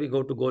from there we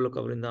go to Goloka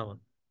Vrindavan.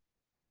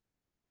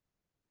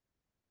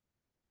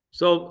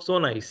 So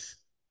nice.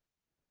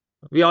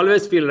 We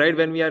always feel, right,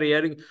 when we are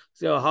hearing,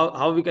 so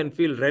how we can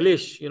feel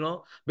relish,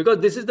 because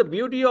this is the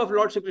beauty of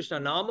Lord Shri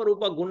Krishna. Nama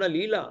Rupa Guna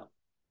Leela.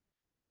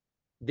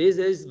 This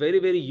is very,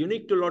 very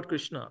unique to Lord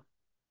Krishna.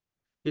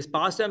 His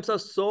pastimes are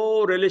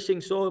so relishing,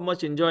 so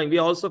much enjoying. We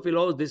also feel,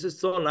 oh, this is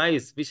so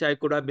nice. Wish I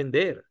could have been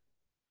there.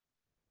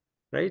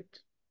 Right?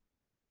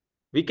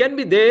 We can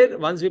be there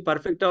once we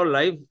perfect our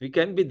life. We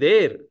can be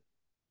there.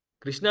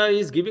 Krishna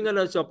is giving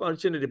us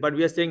opportunity, but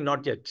we are saying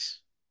not yet.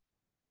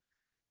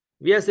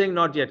 We are saying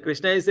not yet.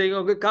 Krishna is saying,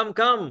 okay, come,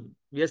 come.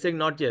 We are saying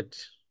not yet.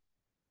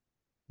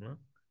 No?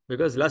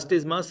 Because lust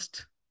is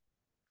must.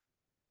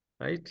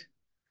 Right?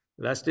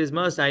 Lust is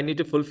must. I need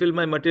to fulfill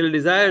my material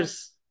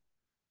desires.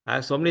 I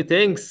have so many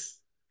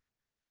things.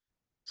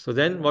 So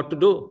then what to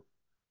do?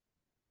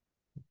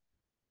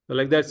 So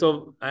like that.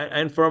 So,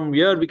 and from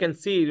here we can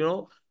see,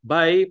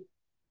 by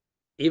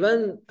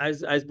even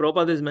as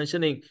Prabhupada is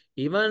mentioning,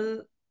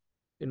 even,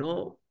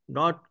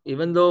 not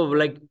even though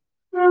like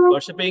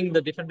worshipping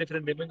the different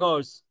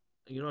demigods,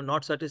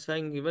 not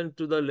satisfying even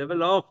to the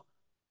level of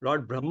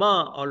Lord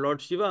Brahma or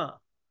Lord Shiva,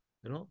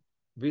 you know,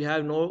 we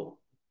have no,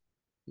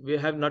 we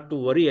have not to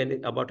worry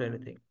about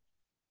anything.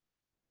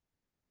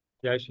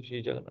 Jai Shri Shri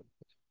Jagannath.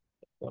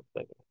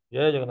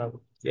 Jai Jagannath.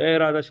 Jai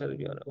Radha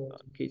Shri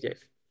Ki Jai.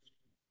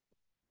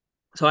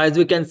 So as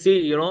we can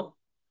see,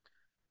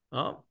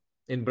 uh,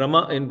 in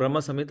Brahma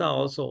Samhita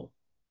also,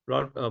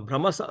 Lord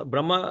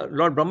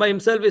Brahma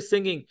himself is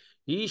singing,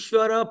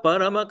 Ishvara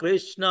Parama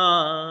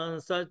Krishna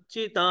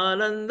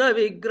Satchitananda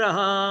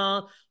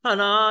Vigraha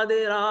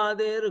Anadir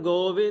Adir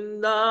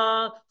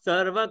Govinda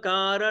Sarva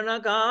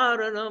Karana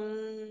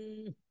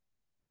Karanam.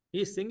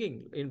 He is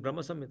singing in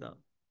Brahma Samhita.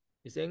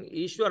 He's saying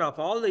Ishvara, of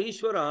all the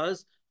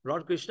Ishwaras,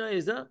 Lord Krishna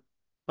is the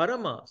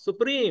Parama,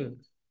 supreme.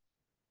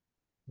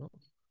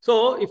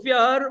 So if we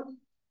are,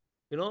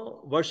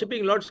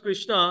 worshipping Lord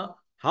Krishna,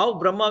 how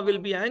Brahma will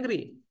be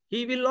angry?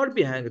 He will not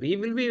be angry. He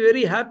will be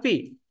very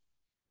happy.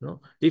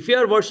 If you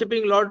are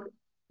worshipping Lord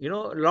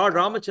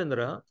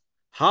Ramachandra,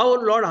 how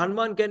Lord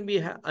Hanuman can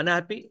be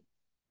unhappy?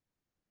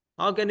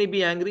 How can he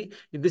be angry?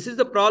 This is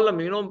the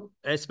problem,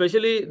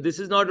 especially this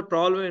is not a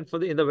problem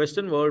in the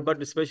Western world,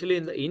 but especially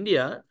in the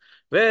India,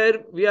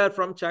 where we are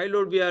from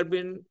childhood, we have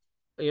been,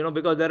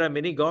 because there are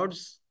many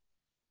gods.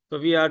 So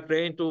we are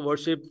trained to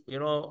worship,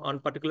 on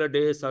particular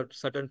days,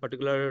 certain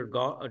particular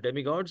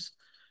demigods,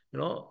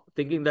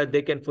 thinking that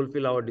they can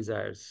fulfill our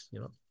desires.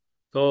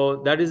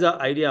 So that is the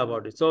idea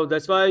about it. So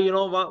that's why,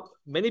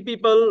 many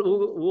people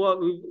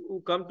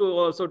who come to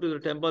also to the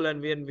temple,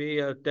 and when we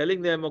are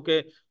telling them,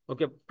 okay,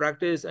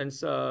 practice and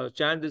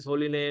chant these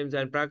holy names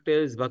and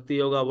practice bhakti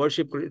yoga,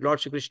 worship Lord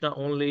Shri Krishna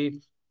only,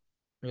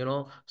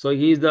 so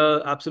he is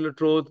the absolute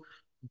truth.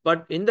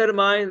 But in their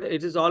mind,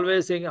 it is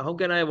always saying, how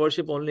can I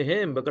worship only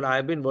him? Because I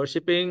have been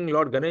worshipping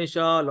Lord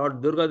Ganesha,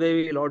 Lord Durga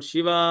Devi, Lord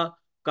Shiva,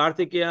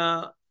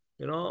 Kartikeya,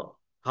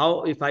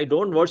 how, if I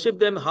don't worship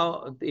them,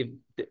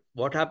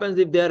 what happens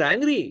if they are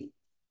angry?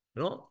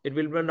 It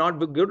will not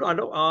be good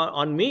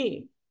on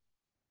me,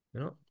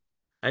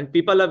 and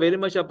people are very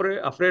much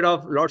afraid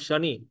of Lord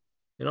Shani,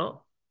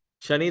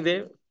 Shani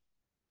Dev,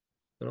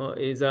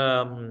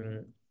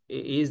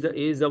 is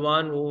is the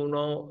one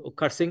who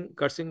cursing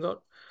God.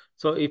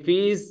 So if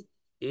if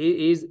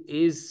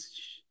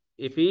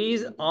he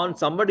is on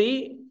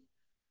somebody,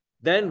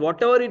 then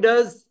whatever he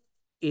does,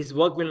 his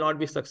work will not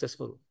be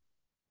successful.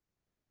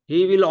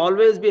 He will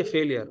always be a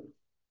failure.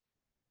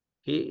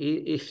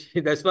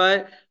 That's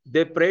why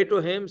they pray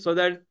to him, so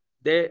that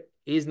he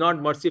is not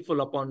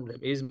merciful upon them.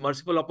 He is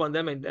merciful upon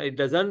them, and it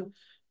doesn't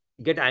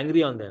get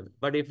angry on them.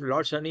 But if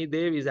Lord Shani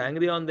Dev is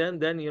angry on them,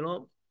 then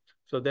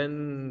so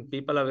then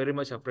people are very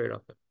much afraid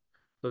of him.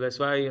 So that's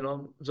why,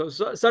 so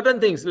certain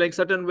things, like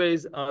certain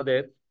ways are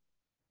there.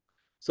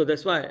 So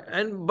that's why.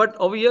 But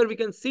over here we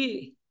can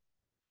see,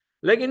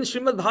 like in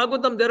Srimad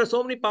Bhagavatam, there are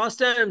so many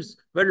pastimes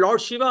where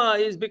Lord Shiva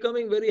is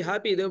becoming very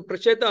happy. The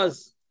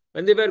Prachetas,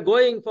 when they were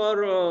going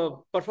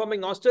for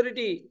performing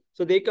austerity,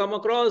 so they come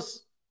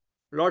across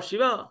Lord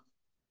Shiva.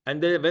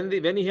 And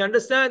when he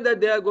understands that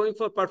they are going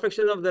for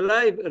perfection of the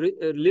life,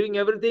 living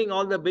everything,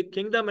 all the big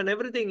kingdom and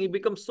everything, he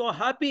becomes so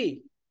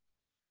happy.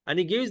 And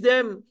he gives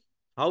them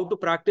how to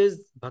practice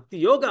bhakti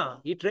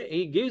yoga.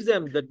 He gives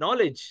them the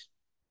knowledge.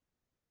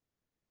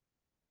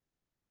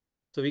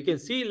 So we can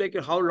see like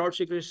how Lord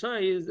Shri Krishna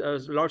is,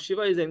 Lord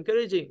Shiva is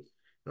encouraging,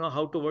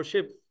 how to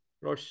worship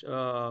Lord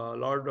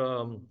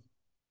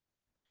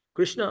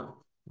Krishna.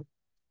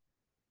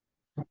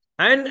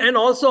 And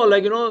also,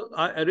 like,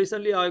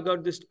 recently I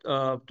got this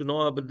to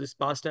know about this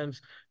pastimes.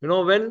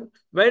 When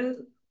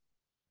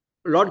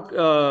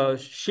Lord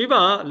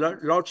Shiva,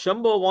 Lord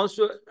Shambho wants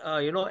to,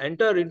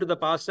 enter into the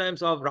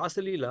pastimes of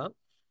Rasa Leela,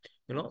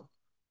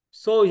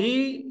 so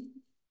he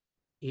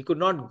could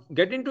not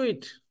get into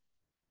it.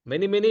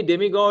 Many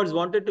demigods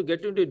wanted to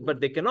get into it, but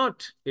they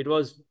cannot. It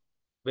was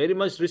very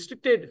much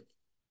restricted.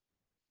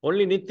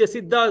 Only Nitya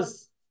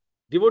Siddhas,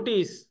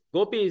 devotees,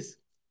 gopis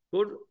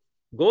could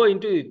go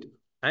into it.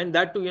 And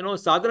that too,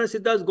 Sadhana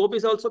Siddhas,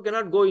 gopis also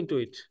cannot go into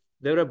it.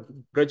 There are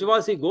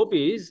Brajavasi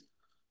gopis,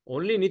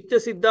 only Nitya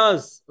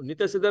Siddhas.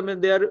 Nitya Siddhas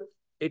means they are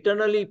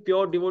eternally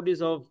pure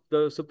devotees of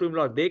the Supreme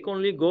Lord. They can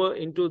only go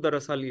into the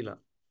Rasa Leela.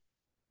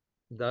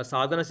 The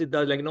sadhana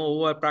siddhas, like,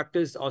 who have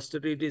practiced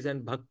austerities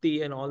and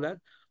bhakti and all that.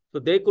 So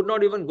they could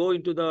not even go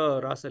into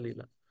the Rasa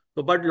Leela.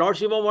 So, but Lord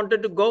Shiva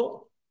wanted to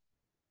go.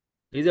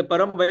 He's a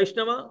Param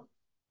Vaishnava.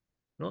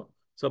 No?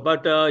 So,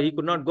 but he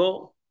could not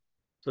go.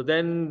 So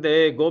then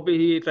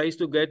he tries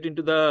to get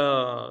into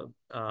the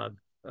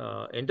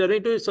enter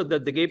into it. So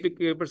that the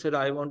gatekeeper said,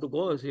 I want to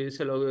go. So he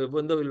said, oh,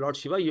 even though Lord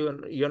Shiva,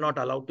 you're not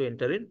allowed to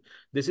enter in.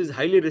 This is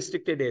highly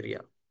restricted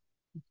area.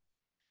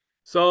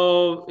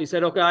 So he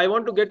said, okay, I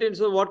want to get in.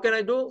 So what can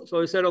I do?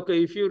 So he said,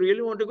 okay, if you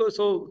really want to go,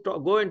 so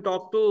go and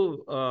talk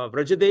to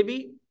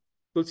Vrajadevi,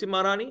 Tulsi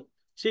Maharani.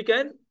 She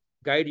can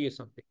guide you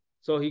something.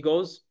 So he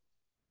goes.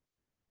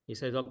 He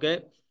says,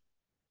 okay.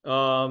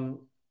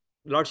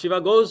 Lord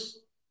Shiva goes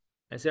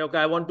and say, okay,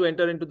 I want to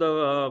enter into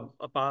the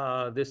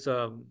this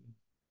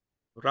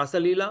Rasa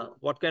Leela.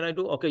 What can I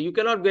do? Okay, you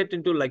cannot get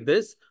into like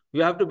this.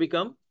 You have to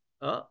become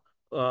a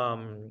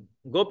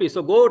gopi.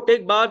 So go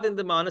take bath in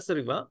the Manasa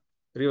river,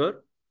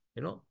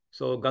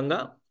 so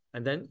Ganga,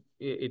 and then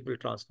it will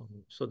transform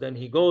you. So then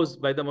he goes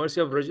by the mercy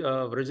of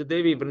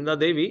Vrajadevi, Vrinda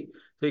Devi.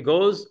 So he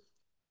goes,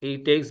 he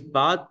takes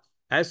bath.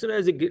 As soon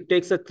as he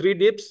takes 3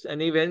 dips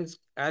and he went,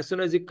 as soon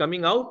as he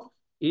coming out,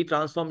 he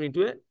transformed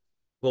into a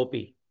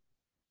gopi.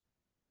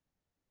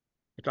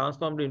 He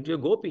transformed into a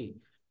gopi.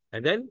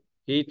 And then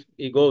he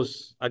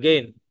goes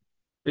again.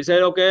 He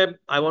said, okay,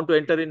 I want to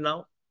enter in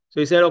now. So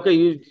he said, okay,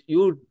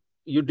 you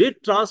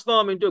did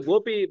transform into a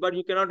gopi, but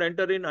you cannot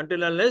enter in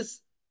until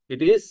unless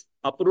it is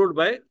approved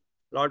by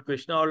Lord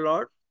Krishna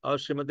or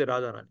Srimati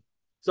Radharani.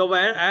 So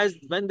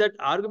when that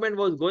argument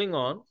was going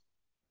on,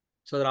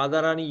 so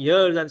Radharani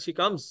hears and she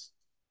comes.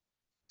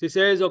 She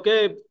says,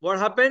 okay, what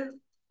happened?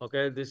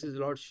 Okay, this is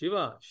Lord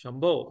Shiva,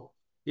 Shambho.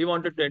 He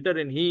wanted to enter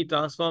in. He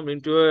transformed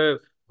into a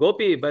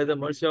gopi by the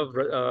mercy of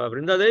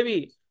Vrinda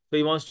Devi. So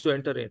he wants to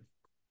enter in.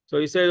 So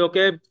he says,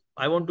 okay,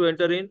 I want to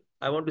enter in.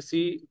 I want to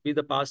see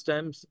the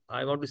pastimes.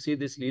 I want to see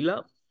this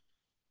Leela.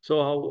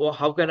 So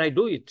how can I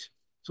do it?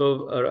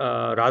 So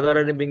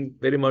Radharani being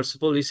very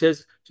merciful, she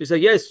says,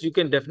 yes, you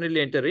can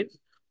definitely enter in.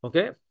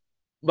 Okay.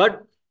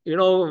 But,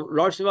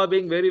 Lord Shiva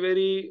being very,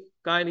 very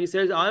kind, he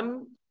says,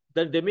 I'm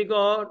the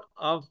demigod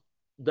of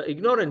the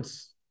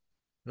ignorance.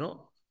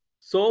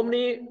 So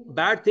many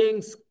bad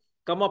things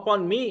come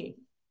upon me.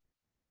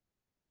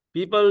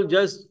 People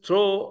just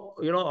throw,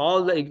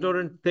 all the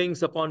ignorant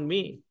things upon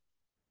me.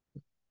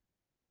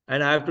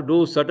 And I have to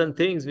do certain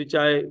things which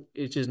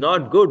is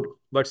not good,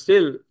 but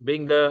still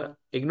being the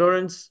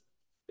ignorance,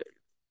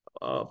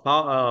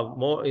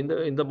 more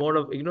in the mode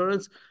of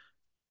ignorance,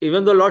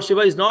 even though Lord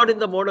Shiva is not in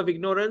the mode of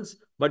ignorance,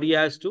 but he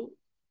has to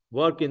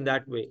work in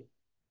that way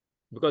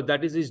because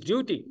that is his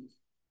duty.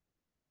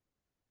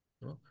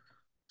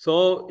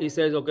 So he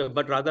says, okay,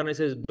 but Radharani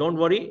says, don't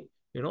worry,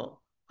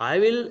 I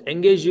will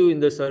engage you in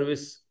the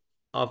service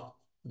of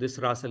this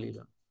Rasa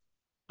Leela.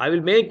 I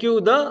will make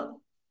you the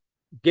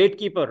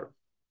gatekeeper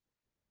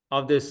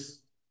of this.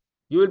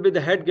 You will be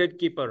the head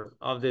gatekeeper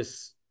of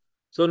this.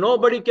 So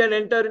nobody can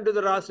enter into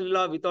the Rasa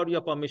Leela without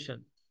your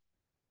permission.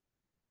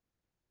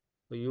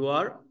 So you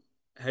are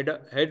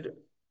head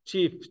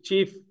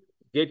chief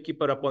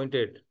gatekeeper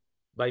appointed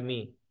by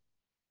me.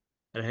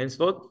 And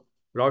henceforth,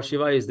 Lord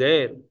Shiva is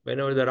there.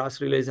 Whenever the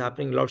Rasa Leela is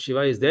happening, Lord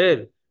Shiva is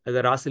there as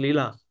a Rasa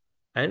Leela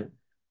and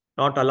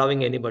not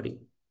allowing anybody.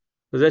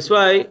 So that's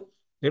why,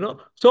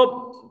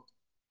 so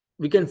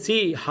we can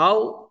see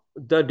how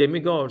the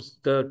demigods,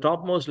 the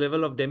topmost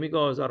level of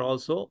demigods are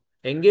also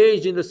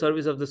engaged in the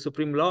service of the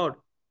Supreme Lord.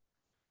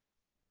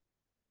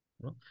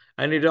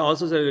 And it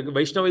also says,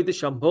 Vaishnava iti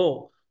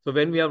Shambho. So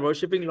when we are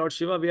worshipping Lord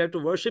Shiva, we have to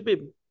worship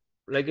him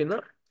like in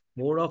the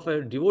mode of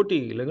a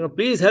devotee. Like,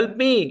 please help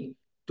me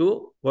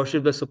to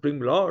worship the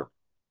Supreme Lord,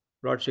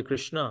 Lord Shri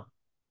Krishna.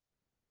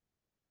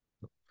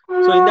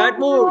 So in that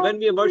mood, when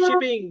we are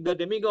worshipping the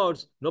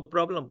demigods, no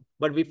problem.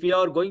 But if we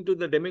are going to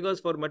the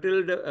demigods for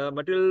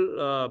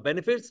material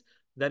benefits,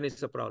 then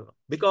it's a problem.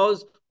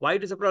 Because why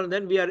it is a problem?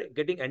 Then we are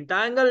getting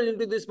entangled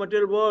into this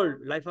material world,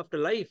 life after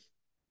life.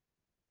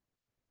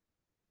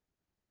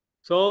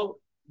 So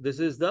this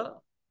is the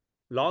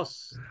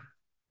loss.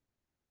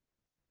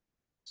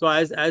 So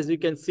as we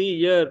can see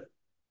here,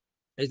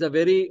 it's a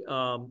very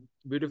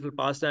beautiful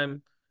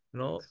pastime,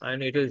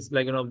 and it is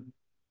like,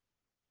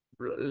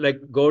 like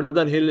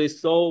Govardhan Hill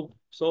is so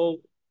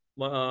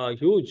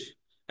huge.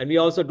 And we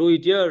also do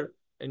it here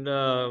in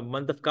the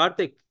month of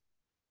Kartik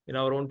in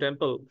our own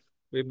temple.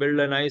 We build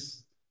a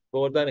nice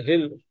Govardhan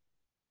Hill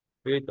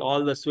with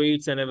all the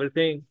sweets and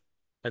everything.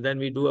 And then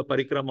we do a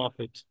parikrama of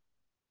it.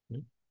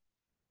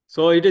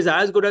 So it is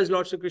as good as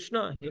Lord Shri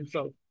Krishna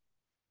himself.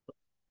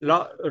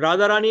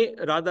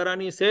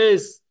 Radharani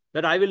says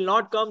that I will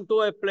not come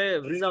to a play.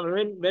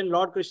 When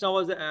Lord Krishna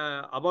was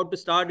about to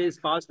start his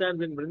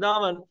pastimes in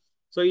Vrindavan,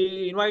 so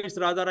he invites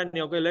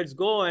Radharani, okay, let's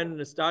go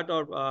and start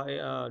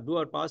our do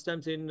our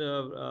pastimes in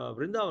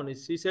Vrindavan.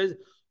 She says,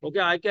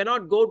 okay, I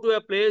cannot go to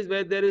a place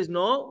where there is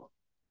no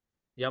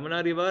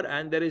Yamuna river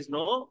and there is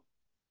no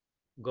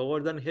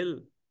Govardhan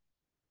Hill.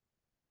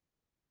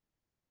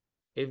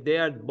 If they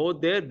are both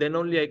there, then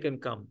only I can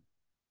come.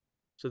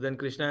 So then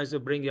Krishna has to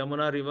bring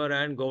Yamuna river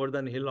and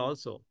Govardhan Hill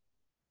also.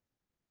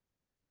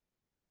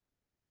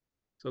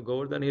 So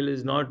Govardhan Hill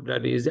is not,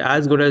 that is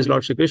as good as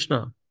Lord Shri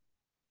Krishna.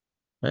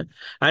 Right?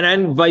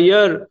 And by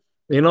here,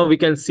 we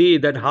can see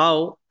that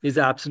how is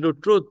the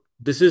absolute truth.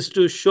 This is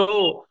to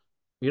show,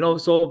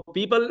 so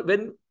people,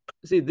 when,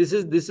 see, this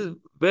is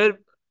where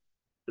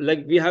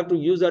like we have to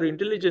use our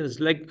intelligence.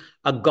 Like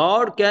a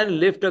god can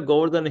lift a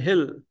Govardhan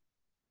hill,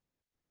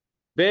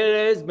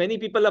 whereas many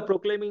people are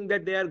proclaiming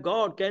that they are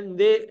God. Can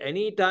they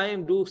any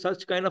time do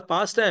such kind of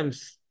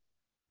pastimes?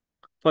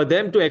 For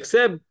them to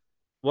accept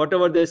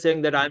whatever they're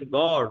saying that I'm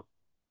God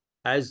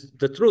as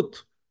the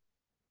truth.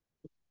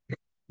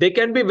 They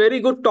can be very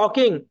good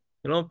talking.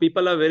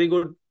 People are very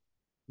good.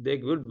 They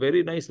give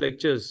very nice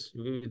lectures.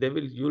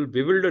 You'll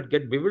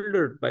get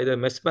bewildered by the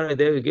mesmer.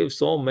 They will give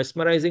so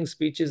mesmerizing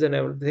speeches and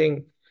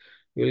everything.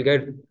 You'll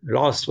get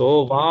lost.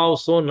 Oh wow,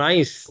 so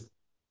nice.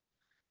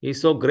 He's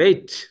so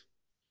great.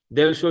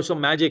 They will show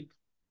some magic.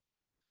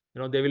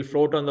 They will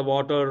float on the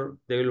water.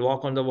 They will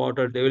walk on the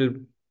water. They will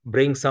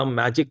bring some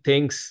magic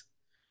things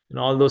and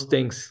all those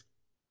things.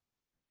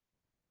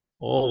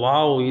 Oh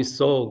wow, he's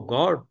so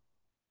God.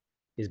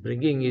 He's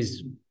bringing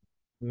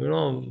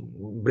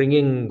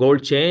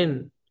gold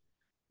chain,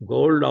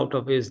 gold out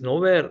of his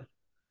nowhere.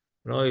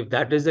 If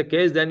that is the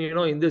case, then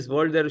in this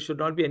world there should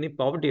not be any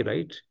poverty,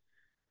 right?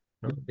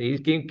 He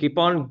can keep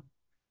on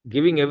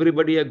giving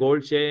everybody a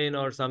gold chain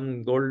or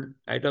some gold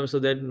item so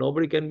that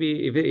nobody can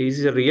be. If he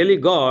is really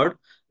God,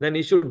 then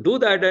he should do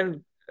that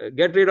and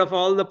get rid of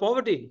all the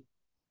poverty.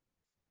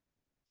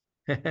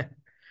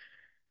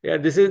 Yeah,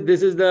 this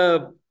is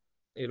the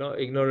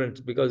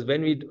ignorance, because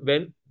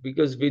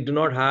because we do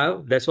not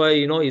have. That's why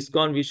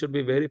ISKCON, we should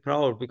be very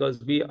proud,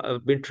 because we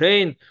have been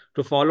trained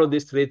to follow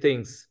these three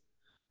things: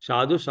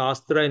 Sadhu,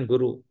 Shastra, and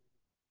Guru.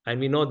 And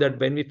we know that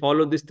when we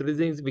follow these three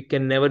things, we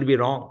can never be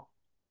wrong.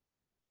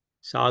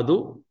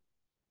 Sadhu,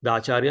 the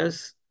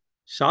Acharyas;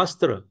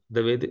 Shastra,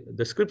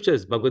 the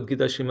scriptures, Bhagavad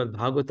Gita, Srimad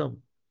Bhagavatam,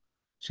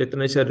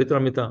 Chaitanya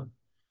Charitamrita.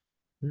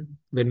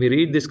 When we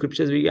read the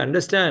scriptures, we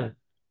understand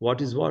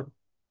what is what,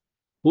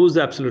 who's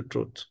the absolute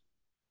truth.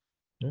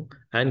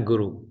 And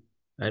Guru,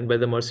 and by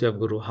the mercy of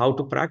Guru, how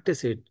to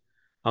practice it,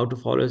 how to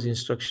follow his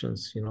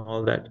instructions,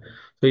 all that.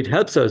 So it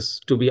helps us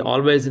to be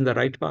always in the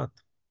right path.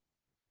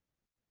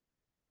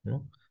 you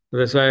know. So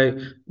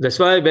that's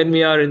why when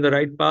we are in the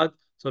right path,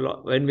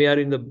 so when we are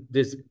in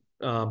this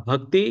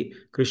bhakti,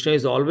 Krishna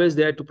is always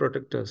there to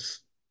protect us.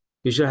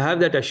 We should have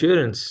that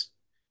assurance.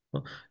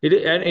 And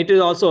it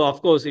is also,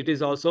 of course, it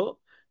is also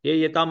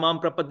ye yata mam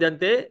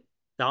prapadyante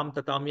tam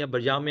tatamya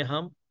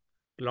bhajamyaham.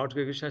 Lord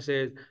Krishna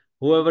says,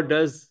 whoever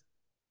does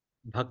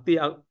bhakti,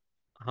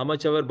 how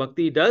much ever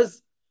bhakti he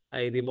does,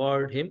 I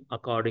reward him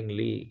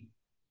accordingly.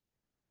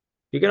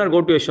 You cannot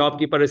go to a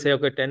shopkeeper and say,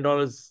 okay,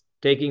 $10,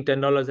 taking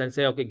 $10 and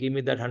say, okay, give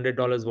me that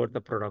 $100 worth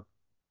of product.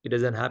 It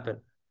doesn't happen.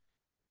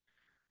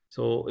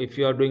 So if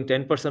you are doing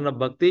 10% of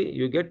bhakti,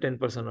 you get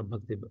 10% of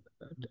bhakti,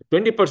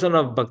 20%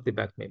 of bhakti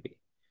back maybe,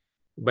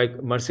 by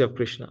mercy of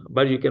Krishna.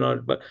 But you cannot.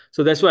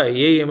 So that's why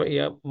the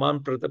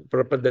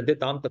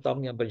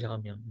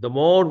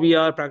more we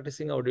are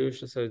practicing our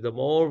devotional service, the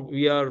more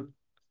we are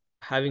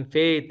having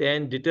faith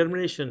and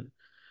determination,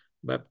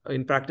 but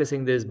in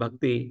practicing this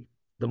bhakti,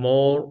 the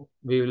more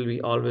we will be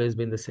always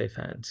be in the safe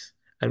hands.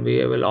 And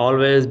we will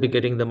always be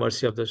getting the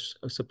mercy of the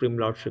Supreme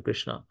Lord Shri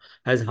Krishna,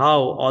 as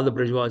how all the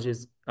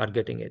Brajvajis are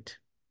getting it.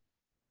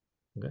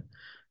 Okay.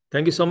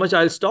 Thank you so much.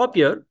 I'll stop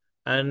here.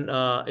 And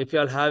if you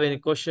all have any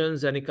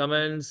questions, any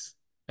comments,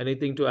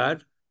 anything to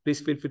add,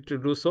 please feel free to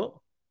do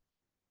so.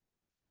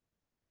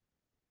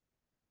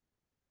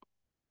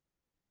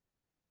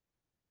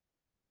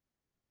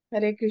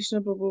 Hare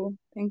Krishna, Prabhu.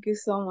 Thank you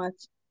so much.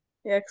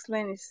 You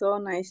explained it so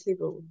nicely,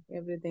 Prabhu,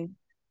 everything.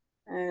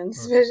 And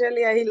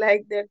especially I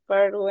like that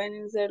part when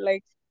you said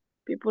like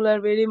people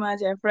are very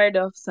much afraid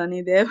of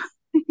Sunny Dev.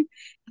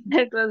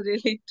 That was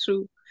really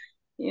true.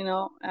 You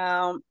know,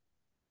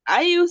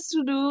 I used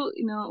to do,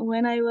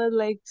 when I was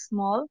like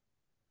small.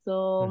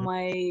 So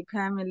my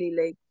family,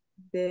 like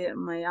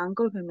my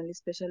uncle family,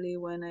 especially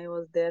when I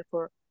was there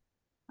for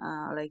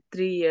like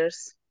 3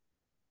 years,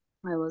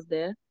 I was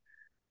there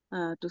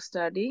to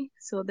study.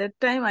 So that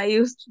time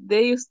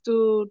they used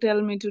to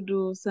tell me to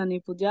do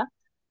Sani Puja.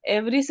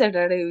 Every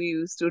Saturday we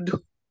used to do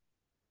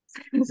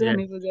Yeah.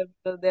 Sani Puja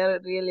because they are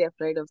really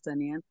afraid of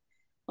Sani. And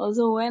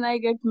also when I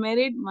get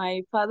married,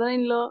 my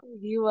father-in-law,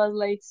 he was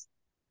like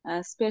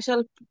a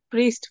special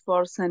priest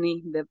for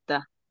Sani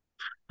Devta.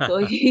 So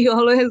he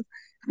always,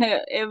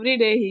 every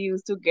day he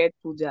used to get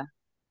puja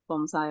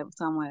from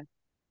somewhere,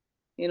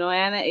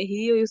 and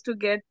he used to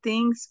get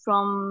things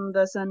from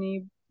the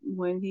Sunny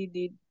when he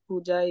did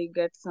puja. He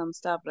get some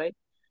stuff, right?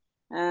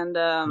 And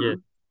Yes.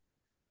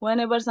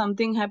 whenever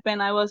something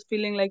happened, I was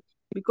feeling like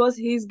because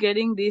he's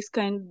getting this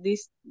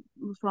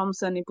from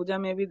Sunny puja,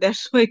 maybe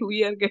that's why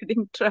we are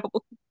getting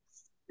trouble.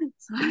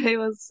 So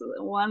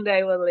one day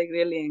I was like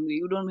really angry.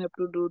 You don't have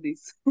to do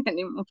this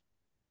anymore.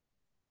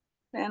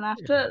 And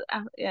after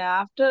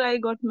I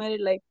got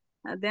married, like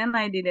then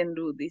I didn't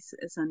do this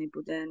Sani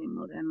Puja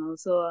anymore. And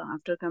also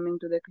after coming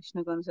to the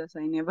Krishna conscious,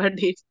 I never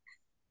did.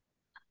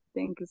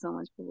 Thank you so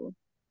much, Prabhu.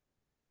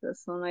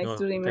 That's so nice to No,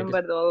 thank you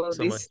remember all of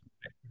so much. this.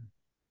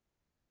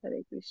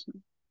 Hare Krishna.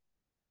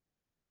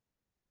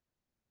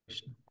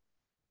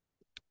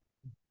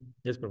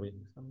 Yes, Prabhu.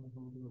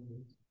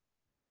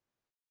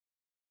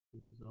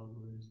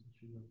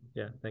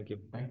 Yeah, thank you.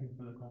 Thank you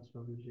for the class,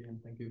 Prabhuji,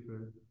 and thank you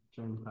for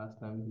showing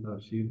pastimes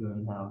about Shiva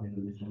and how the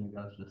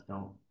demigods just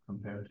don't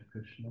compare to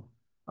Krishna.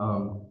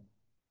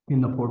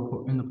 In the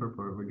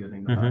purport, we're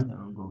getting the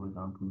pastime of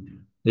Govardhan Puja.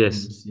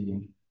 Yes. And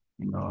seeing,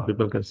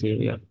 People can see,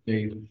 yeah.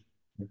 faith,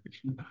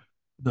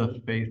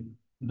 the faith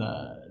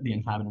that the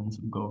inhabitants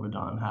of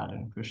Govardhan had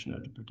in Krishna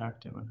to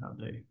protect him and how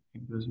they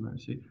came to his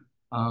mercy.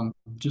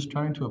 Just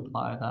trying to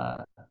apply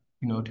that,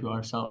 to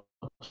ourselves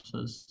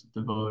as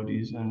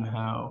devotees and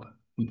how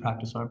we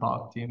practice our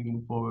bhakti and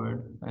move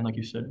forward. And like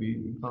you said,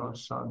 we follow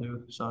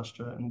sadhu,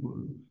 sastra, and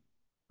guru.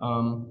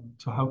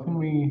 So how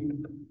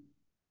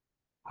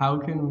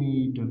can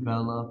we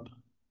develop,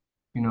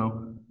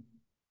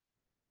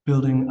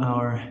 building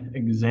our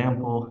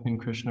example in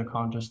Krishna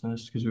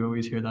consciousness, because we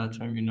always hear that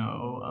term,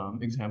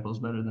 example is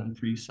better than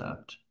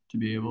precept, to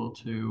be able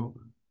to,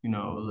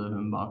 live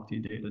in bhakti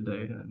day to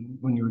day. And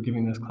when you were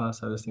giving this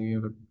class, I was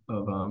thinking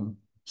of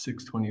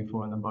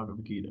 624 in the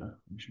Bhagavad Gita.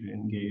 We should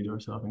engage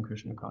ourselves in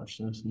Krishna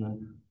consciousness, and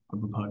then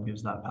Prabhupada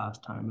gives that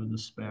pastime of the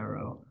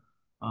sparrow.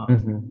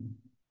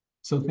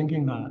 So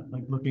thinking that,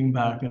 like looking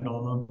back at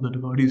all of the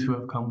devotees who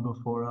have come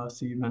before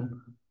us,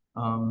 even,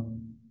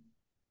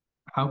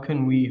 how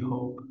can we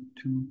hope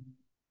to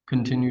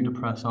continue to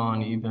press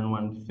on even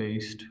when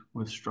faced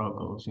with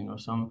struggles?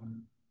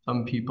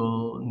 Some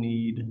people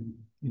need,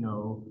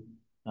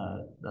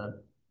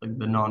 that like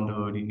the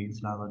non-devotee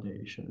needs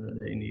validation, or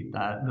they need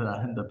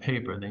the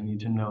paper. They need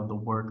to know the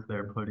work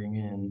they're putting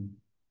in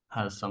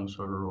has some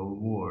sort of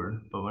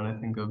reward. But when I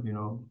think of,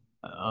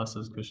 us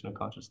as Krishna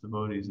conscious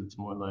devotees, it's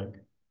more like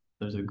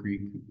there's a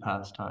Greek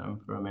pastime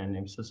for a man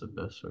named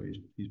Sisyphus, where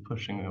he's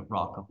pushing a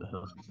rock up the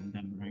hill, he's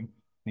endeavoring.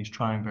 He's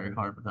trying very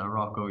hard, but that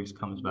rock always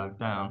comes back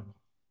down.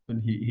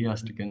 And he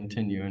has to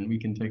continue, and we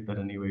can take that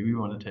any way we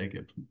want to take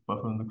it.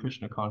 But from the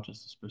Krishna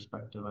consciousness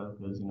perspective,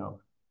 as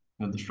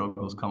the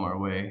struggles come our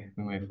way,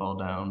 we may fall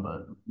down,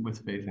 but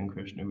with faith in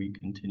Krishna, we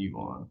continue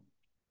on.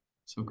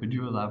 So could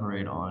you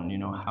elaborate on,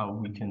 how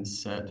we can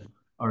set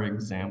our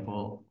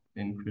example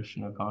in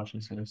Krishna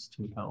consciousness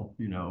to help,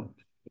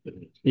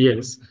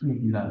 Yes.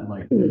 maybe that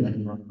light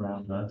that run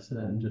around us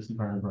and just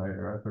burn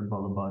brighter? I've heard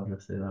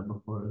Balabhadra say that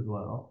before as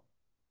well.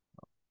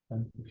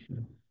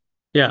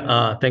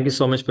 Yeah, thank you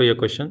so much for your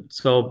question.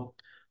 So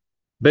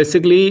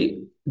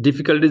basically,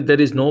 difficulties, there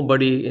is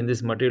nobody in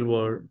this material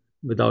world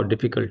without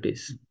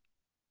difficulties.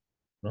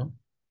 No?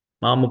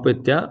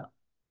 Mamupitya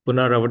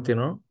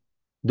punaravartino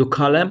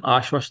dukhalayam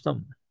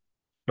ashvastam.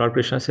 Lord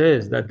Krishna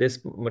says that this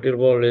material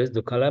world is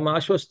dukhalayam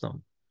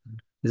ashvastam.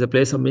 It's a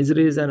place of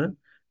miseries and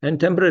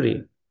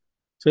temporary.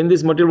 So in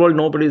this material world,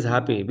 nobody is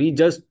happy. We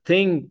just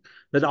think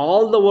that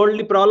all the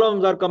worldly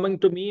problems are coming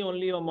to me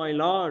only, oh my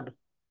Lord.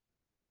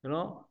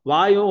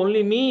 Why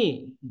only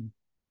me?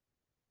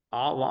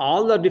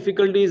 All the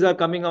difficulties are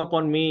coming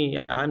upon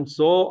me. I'm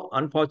so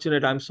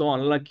unfortunate. I'm so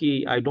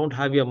unlucky. I don't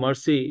have your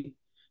mercy.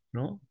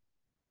 But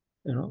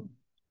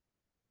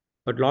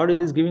Lord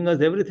is giving us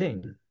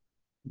everything.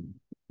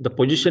 The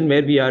position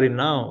where we are in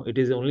now, it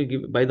is only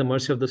by the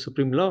mercy of the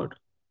Supreme Lord.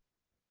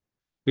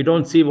 We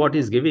don't see what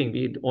is giving.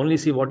 We only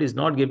see what is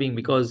not giving,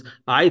 because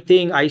I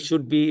think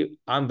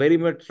I'm very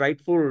much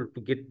rightful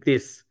to get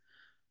this.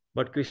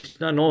 But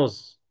Krishna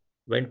knows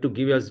when to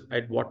give us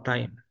at what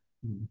time.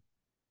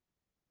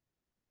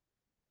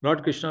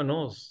 Lord Krishna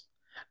knows.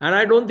 And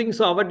I don't think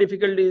so our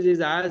difficulties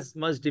is as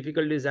much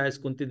difficulties as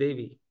Kunti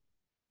Devi.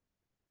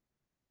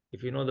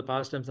 If you know the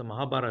pastimes of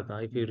Mahabharata,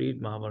 if you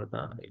read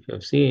Mahabharata, if you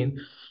have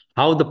seen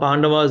how the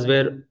Pandavas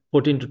were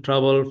put into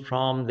trouble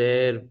from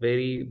their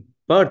very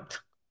birth.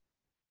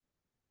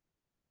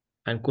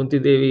 And Kunti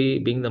Devi,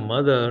 being the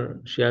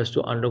mother, she has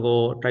to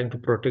undergo trying to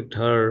protect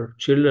her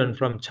children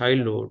from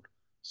childhood.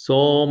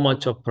 So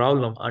much of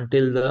problem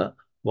until the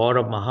war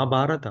of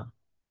Mahabharata.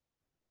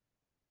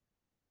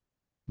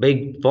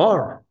 Big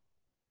war.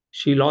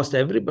 She lost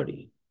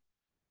everybody.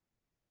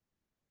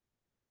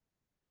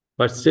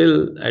 But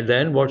still, at the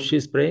end, what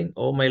she's praying,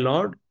 oh my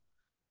Lord,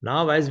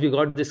 now as we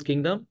got this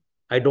kingdom,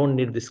 I don't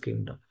need this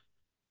kingdom.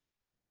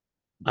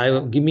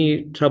 Give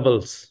me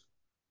troubles.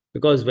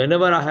 Because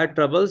whenever I had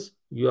troubles,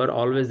 you are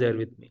always there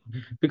with me.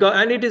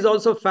 And it is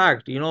also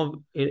fact,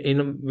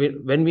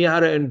 when we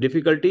are in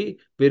difficulty,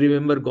 we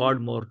remember God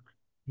more.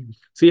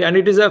 See, and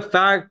it is a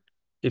fact,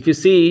 if you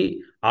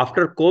see,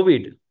 after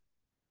COVID,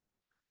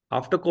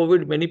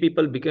 many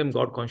people became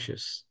God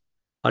conscious.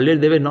 Earlier,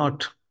 they were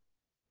not.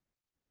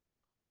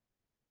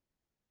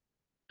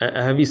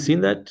 Have you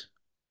seen that?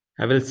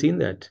 Have you seen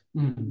that?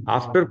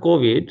 After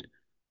COVID,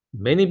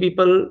 many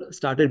people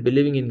started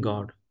believing in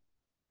God.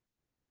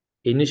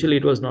 Initially,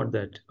 it was not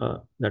that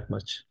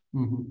much.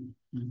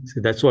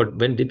 See, that's what,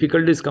 when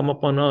difficulties come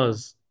upon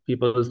us,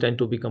 people tend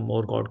to become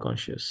more God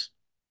conscious.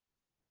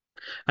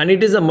 And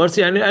it is a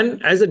mercy.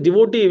 And as a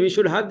devotee, we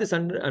should have this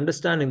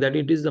understanding that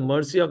it is the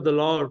mercy of the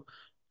Lord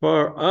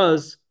for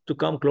us to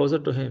come closer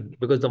to Him.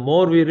 Because the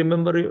more we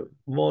remember,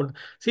 more.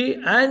 See,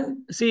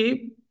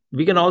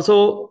 we can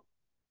also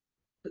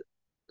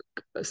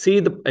see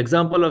the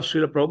example of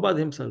Srila Prabhupada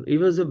himself. He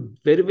was a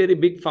very, very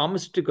big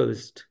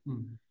pharmaceuticalist.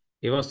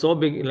 He was so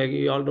big, like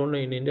you all don't know,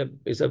 in India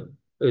is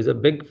a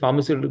big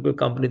pharmaceutical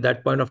company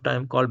that point of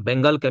time called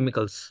Bengal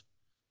Chemicals.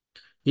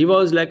 He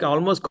was like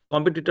almost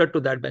competitor to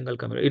that Bengal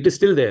Chemical. It is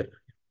still there.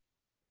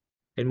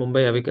 In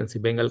Mumbai, we can see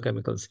Bengal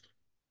Chemicals.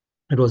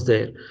 It was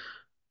there.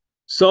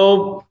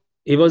 So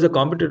he was a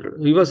competitor.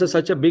 He was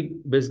such a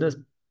big business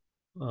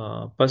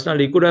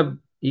personality.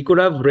 He could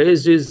have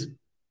raised his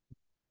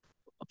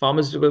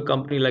pharmaceutical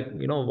company, like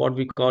what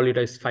we call it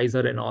as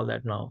Pfizer and all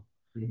that now.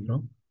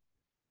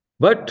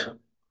 But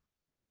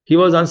he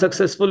was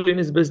unsuccessful in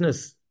his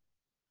business.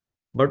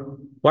 But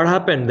what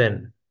happened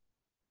then?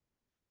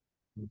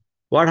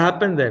 What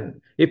happened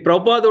then? If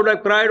Prabhupada would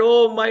have cried,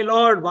 "Oh my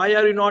Lord, why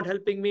are you not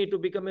helping me to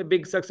become a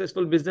big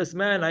successful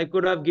businessman? I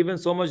could have given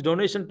so much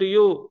donation to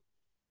you.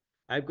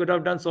 I could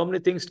have done so many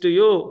things to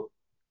you."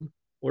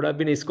 Would have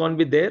been ISKCON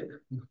be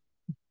there?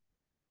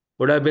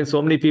 Would have been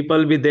so many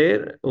people be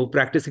there who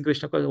practicing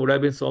Krishna consciousness? Would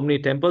have been so many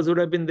temples would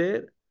have been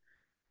there?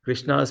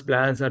 Krishna's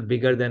plans are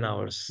bigger than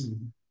ours.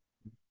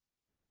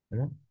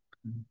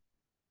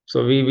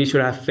 So we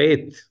should have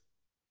faith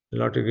in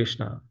Lord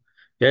Krishna.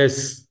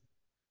 Yes,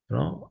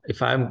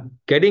 if I'm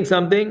getting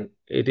something,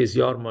 it is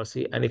your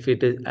mercy. And if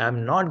it is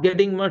I'm not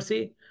getting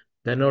mercy,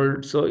 then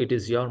also it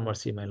is your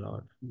mercy, my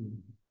Lord.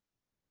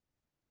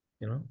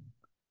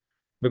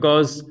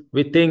 Because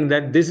we think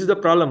that this is the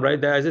problem,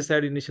 right? As I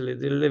said initially,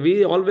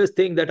 we always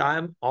think that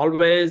I'm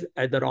always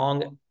at the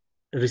wrong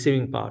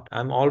receiving part.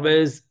 I'm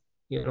always,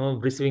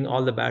 receiving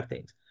all the bad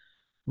things.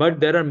 But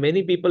there are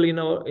many people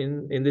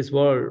in this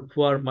world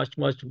who are much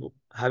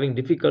having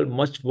difficult,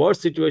 much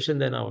worse situation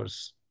than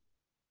ours.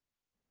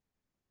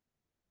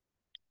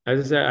 As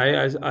I say,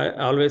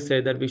 I always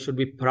say that we should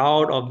be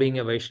proud of being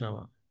a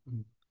Vaishnava.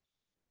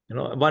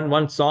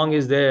 One song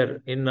is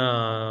there in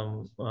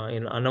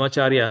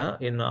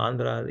Annamacharya in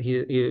Andhra.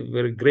 He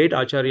very great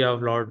Acharya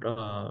of Lord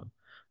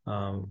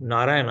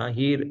Narayana.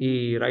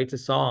 He writes a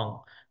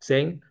song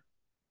saying,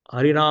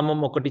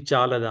 Harinamam okati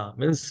chalada.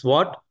 Means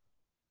what?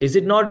 Is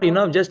it not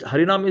enough? Just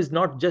Harinam is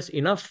not just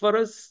enough for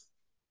us?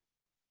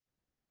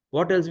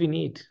 What else we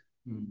need?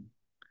 And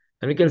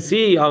we can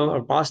see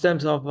our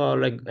pastimes of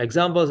like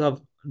examples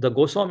of the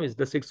Goswamis,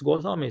 the 6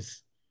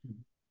 Goswamis.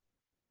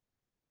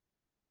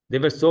 They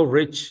were so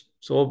rich,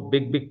 so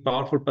big,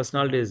 powerful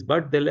personalities,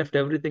 but they left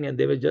everything and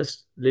they were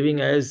just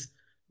living as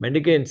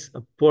mendicants,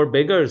 poor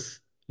beggars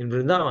in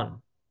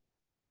Vrindavan.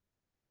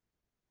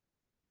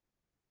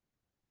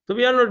 So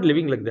we are not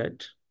living like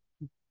that.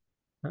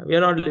 We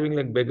are not living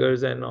like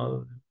beggars and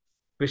all.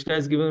 Krishna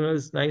has given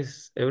us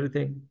nice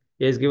everything.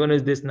 He has given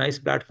us this nice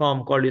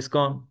platform called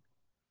ISKCON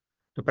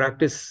to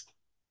practice.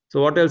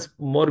 So what else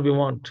more we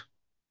want?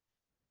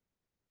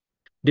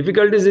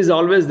 Difficulties is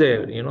always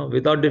there,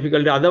 without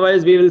difficulty.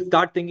 Otherwise, we will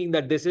start thinking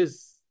that this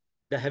is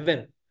the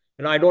heaven.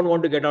 I don't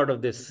want to get out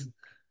of this.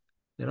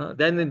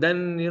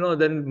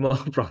 Then more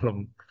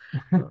problem.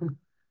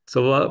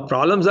 So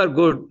problems are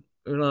good.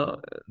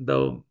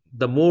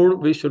 The mood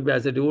we should be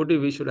as a devotee,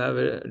 we should have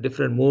a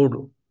different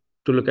mood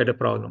to look at a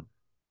problem.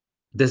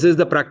 This is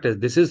the practice.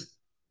 This is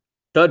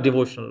the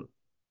devotional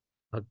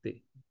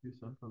bhakti.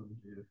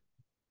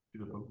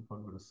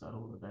 Prabhupada would have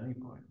settled at any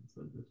point and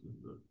said, "This is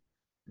the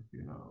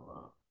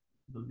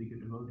League of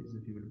Devotees."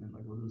 If he would have been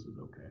like, "Well, this is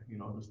okay.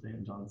 I'll just stay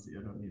in Jhansi.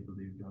 I don't need to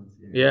leave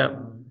Jhansi." Yeah,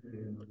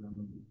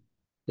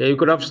 you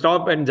could have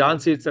stopped and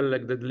Jhansi itself,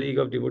 like the League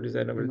of Devotees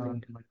and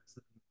everything. Like I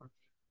said,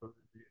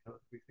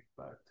 we think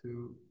back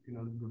to the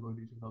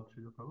devotees who helped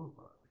Srila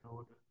Prabhupada.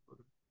 What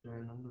if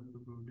Jayananda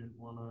Prabhu didn't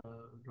want to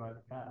drive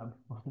a cab?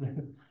 What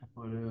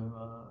if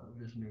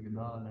Vishnu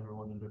Gada never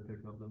wanted to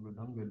pick up the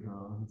mridanga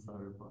drum and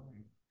started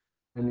playing?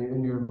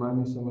 And you remind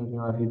me so much.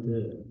 I hate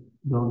to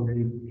don't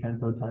read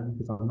Canto time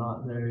because I'm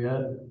not there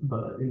yet.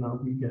 But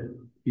we get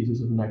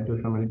pieces of nectar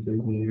from it.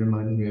 You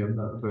reminded me of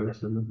that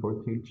verse in the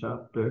 14th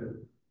chapter,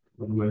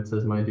 when it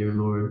says, "My dear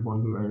Lord,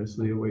 one who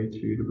earnestly awaits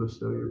for you to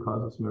bestow your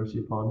causeless mercy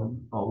upon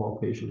him, all while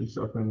patiently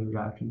suffering the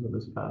reactions of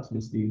his past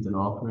misdeeds and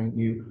offering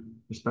you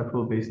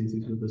respectful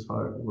obeisances with his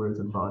heart, words,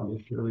 and body,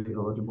 is surely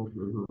eligible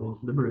for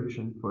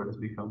liberation, for it has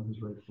become his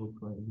rightful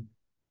claim."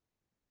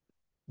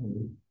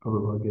 And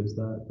Prabhupada gives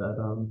that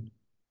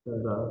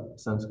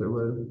Sanskrit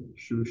word,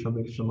 Shu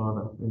Shamik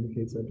Shamana,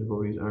 indicates that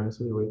devotees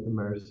earnestly await the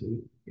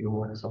mercy, even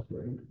while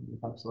suffering in the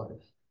past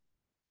life.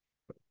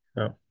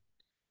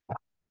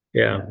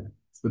 Yeah.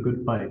 It's the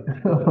good fight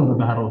on the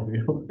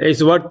battlefield.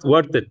 It's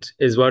worth it.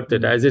 It's worth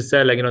it. As it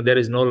said, there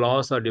is no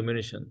loss or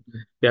diminution.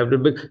 We have to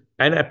be,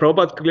 and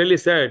Prabhupada clearly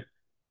said,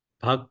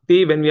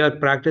 Bhakti, when we are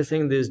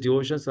practicing this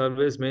devotion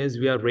service, means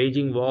we are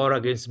waging war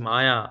against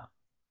Maya.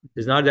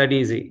 It's not that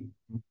easy.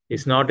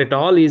 It's not at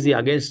all easy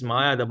against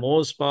Maya, the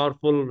most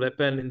powerful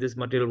weapon in this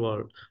material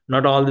world.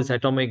 Not all these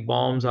atomic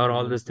bombs or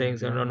all these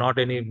things, not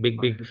any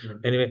big.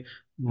 Anyway,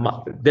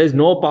 there's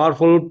no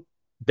powerful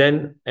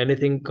than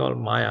anything called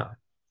Maya.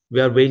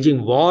 We are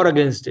waging war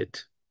against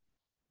it.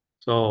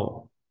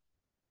 So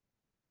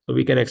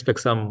we can expect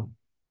some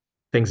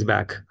things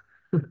back.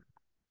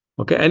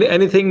 Okay.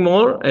 Anything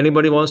more?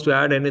 Anybody wants to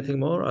add anything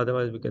more?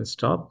 Otherwise, we can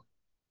stop.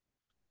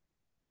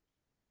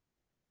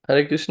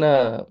 Hare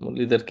Krishna,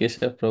 Murlidhar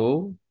Kesava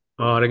Prabhu.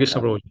 Hare Krishna,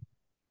 Uh, Prabhu.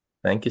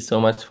 Thank you so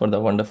much for the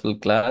wonderful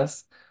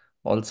class.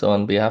 Also,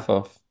 on behalf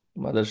of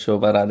Mother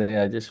Shobha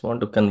Radhe, I just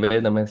want to convey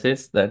the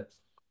message that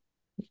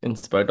in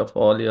spite of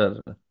all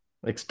your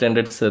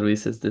extended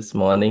services this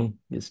morning,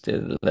 you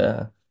still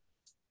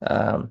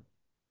um,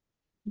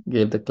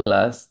 gave the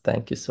class.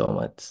 Thank you so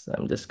much.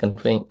 I'm just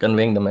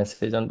conveying the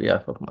message on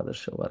behalf of Mother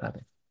Shobha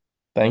Radhe.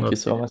 Thank you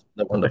so Okay. much for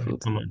the Thank you wonderful.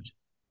 so much.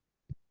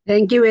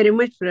 Thank you very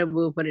much,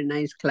 Prabhu, for a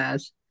nice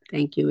class.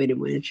 Thank you very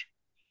much.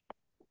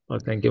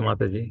 Thank you,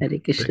 Mataji. Hare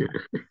Krishna.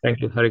 Thank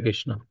you. Hare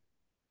Krishna.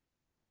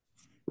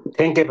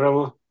 Thank you,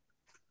 Prabhu.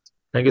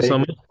 Thank you so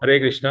much. Hare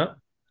Krishna.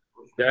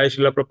 Jai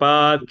Srila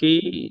Prabhupada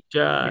ki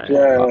jai.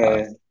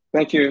 Yeah.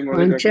 Thank you,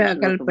 Murlidhar Vancha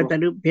Kesava Prabhu.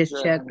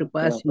 kalpatarubhyascha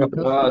kripa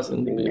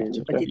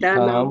sindhu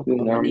patitanam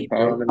Nam pavanebhyo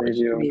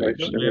Pavanebhyo vaishnavebhyo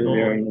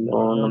Vaishnavibhyo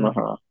Namo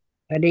Namaha.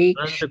 Hare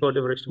Ananta Krishna. Koti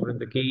Vaishnava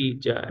Vrinda ki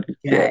jai.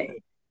 Jai.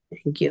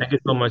 Thank you. Thank you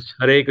so much.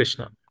 Hare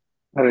Krishna.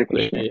 Hare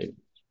Krishna.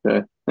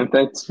 Okay. And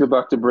thanks to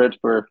Dr. Britt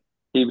for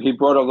he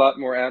brought a lot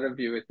more out of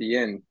you at the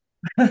end.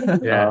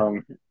 Yeah.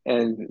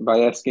 And by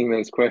asking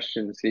those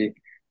questions, you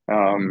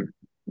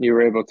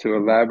were able to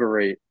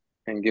elaborate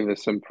and give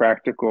us some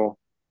practical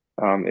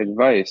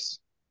advice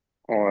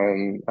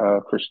on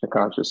Krishna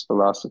conscious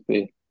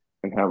philosophy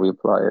and how we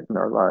apply it in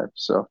our lives.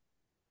 So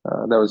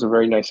that was a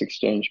very nice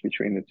exchange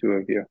between the two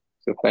of you.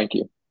 So thank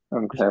you.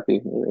 I'm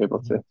happy we were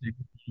able to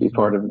be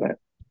part of that.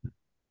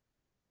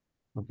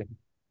 Okay.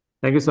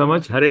 Thank you so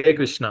much. Hare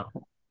Krishna.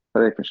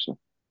 Hare Krishna.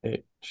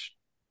 Hey.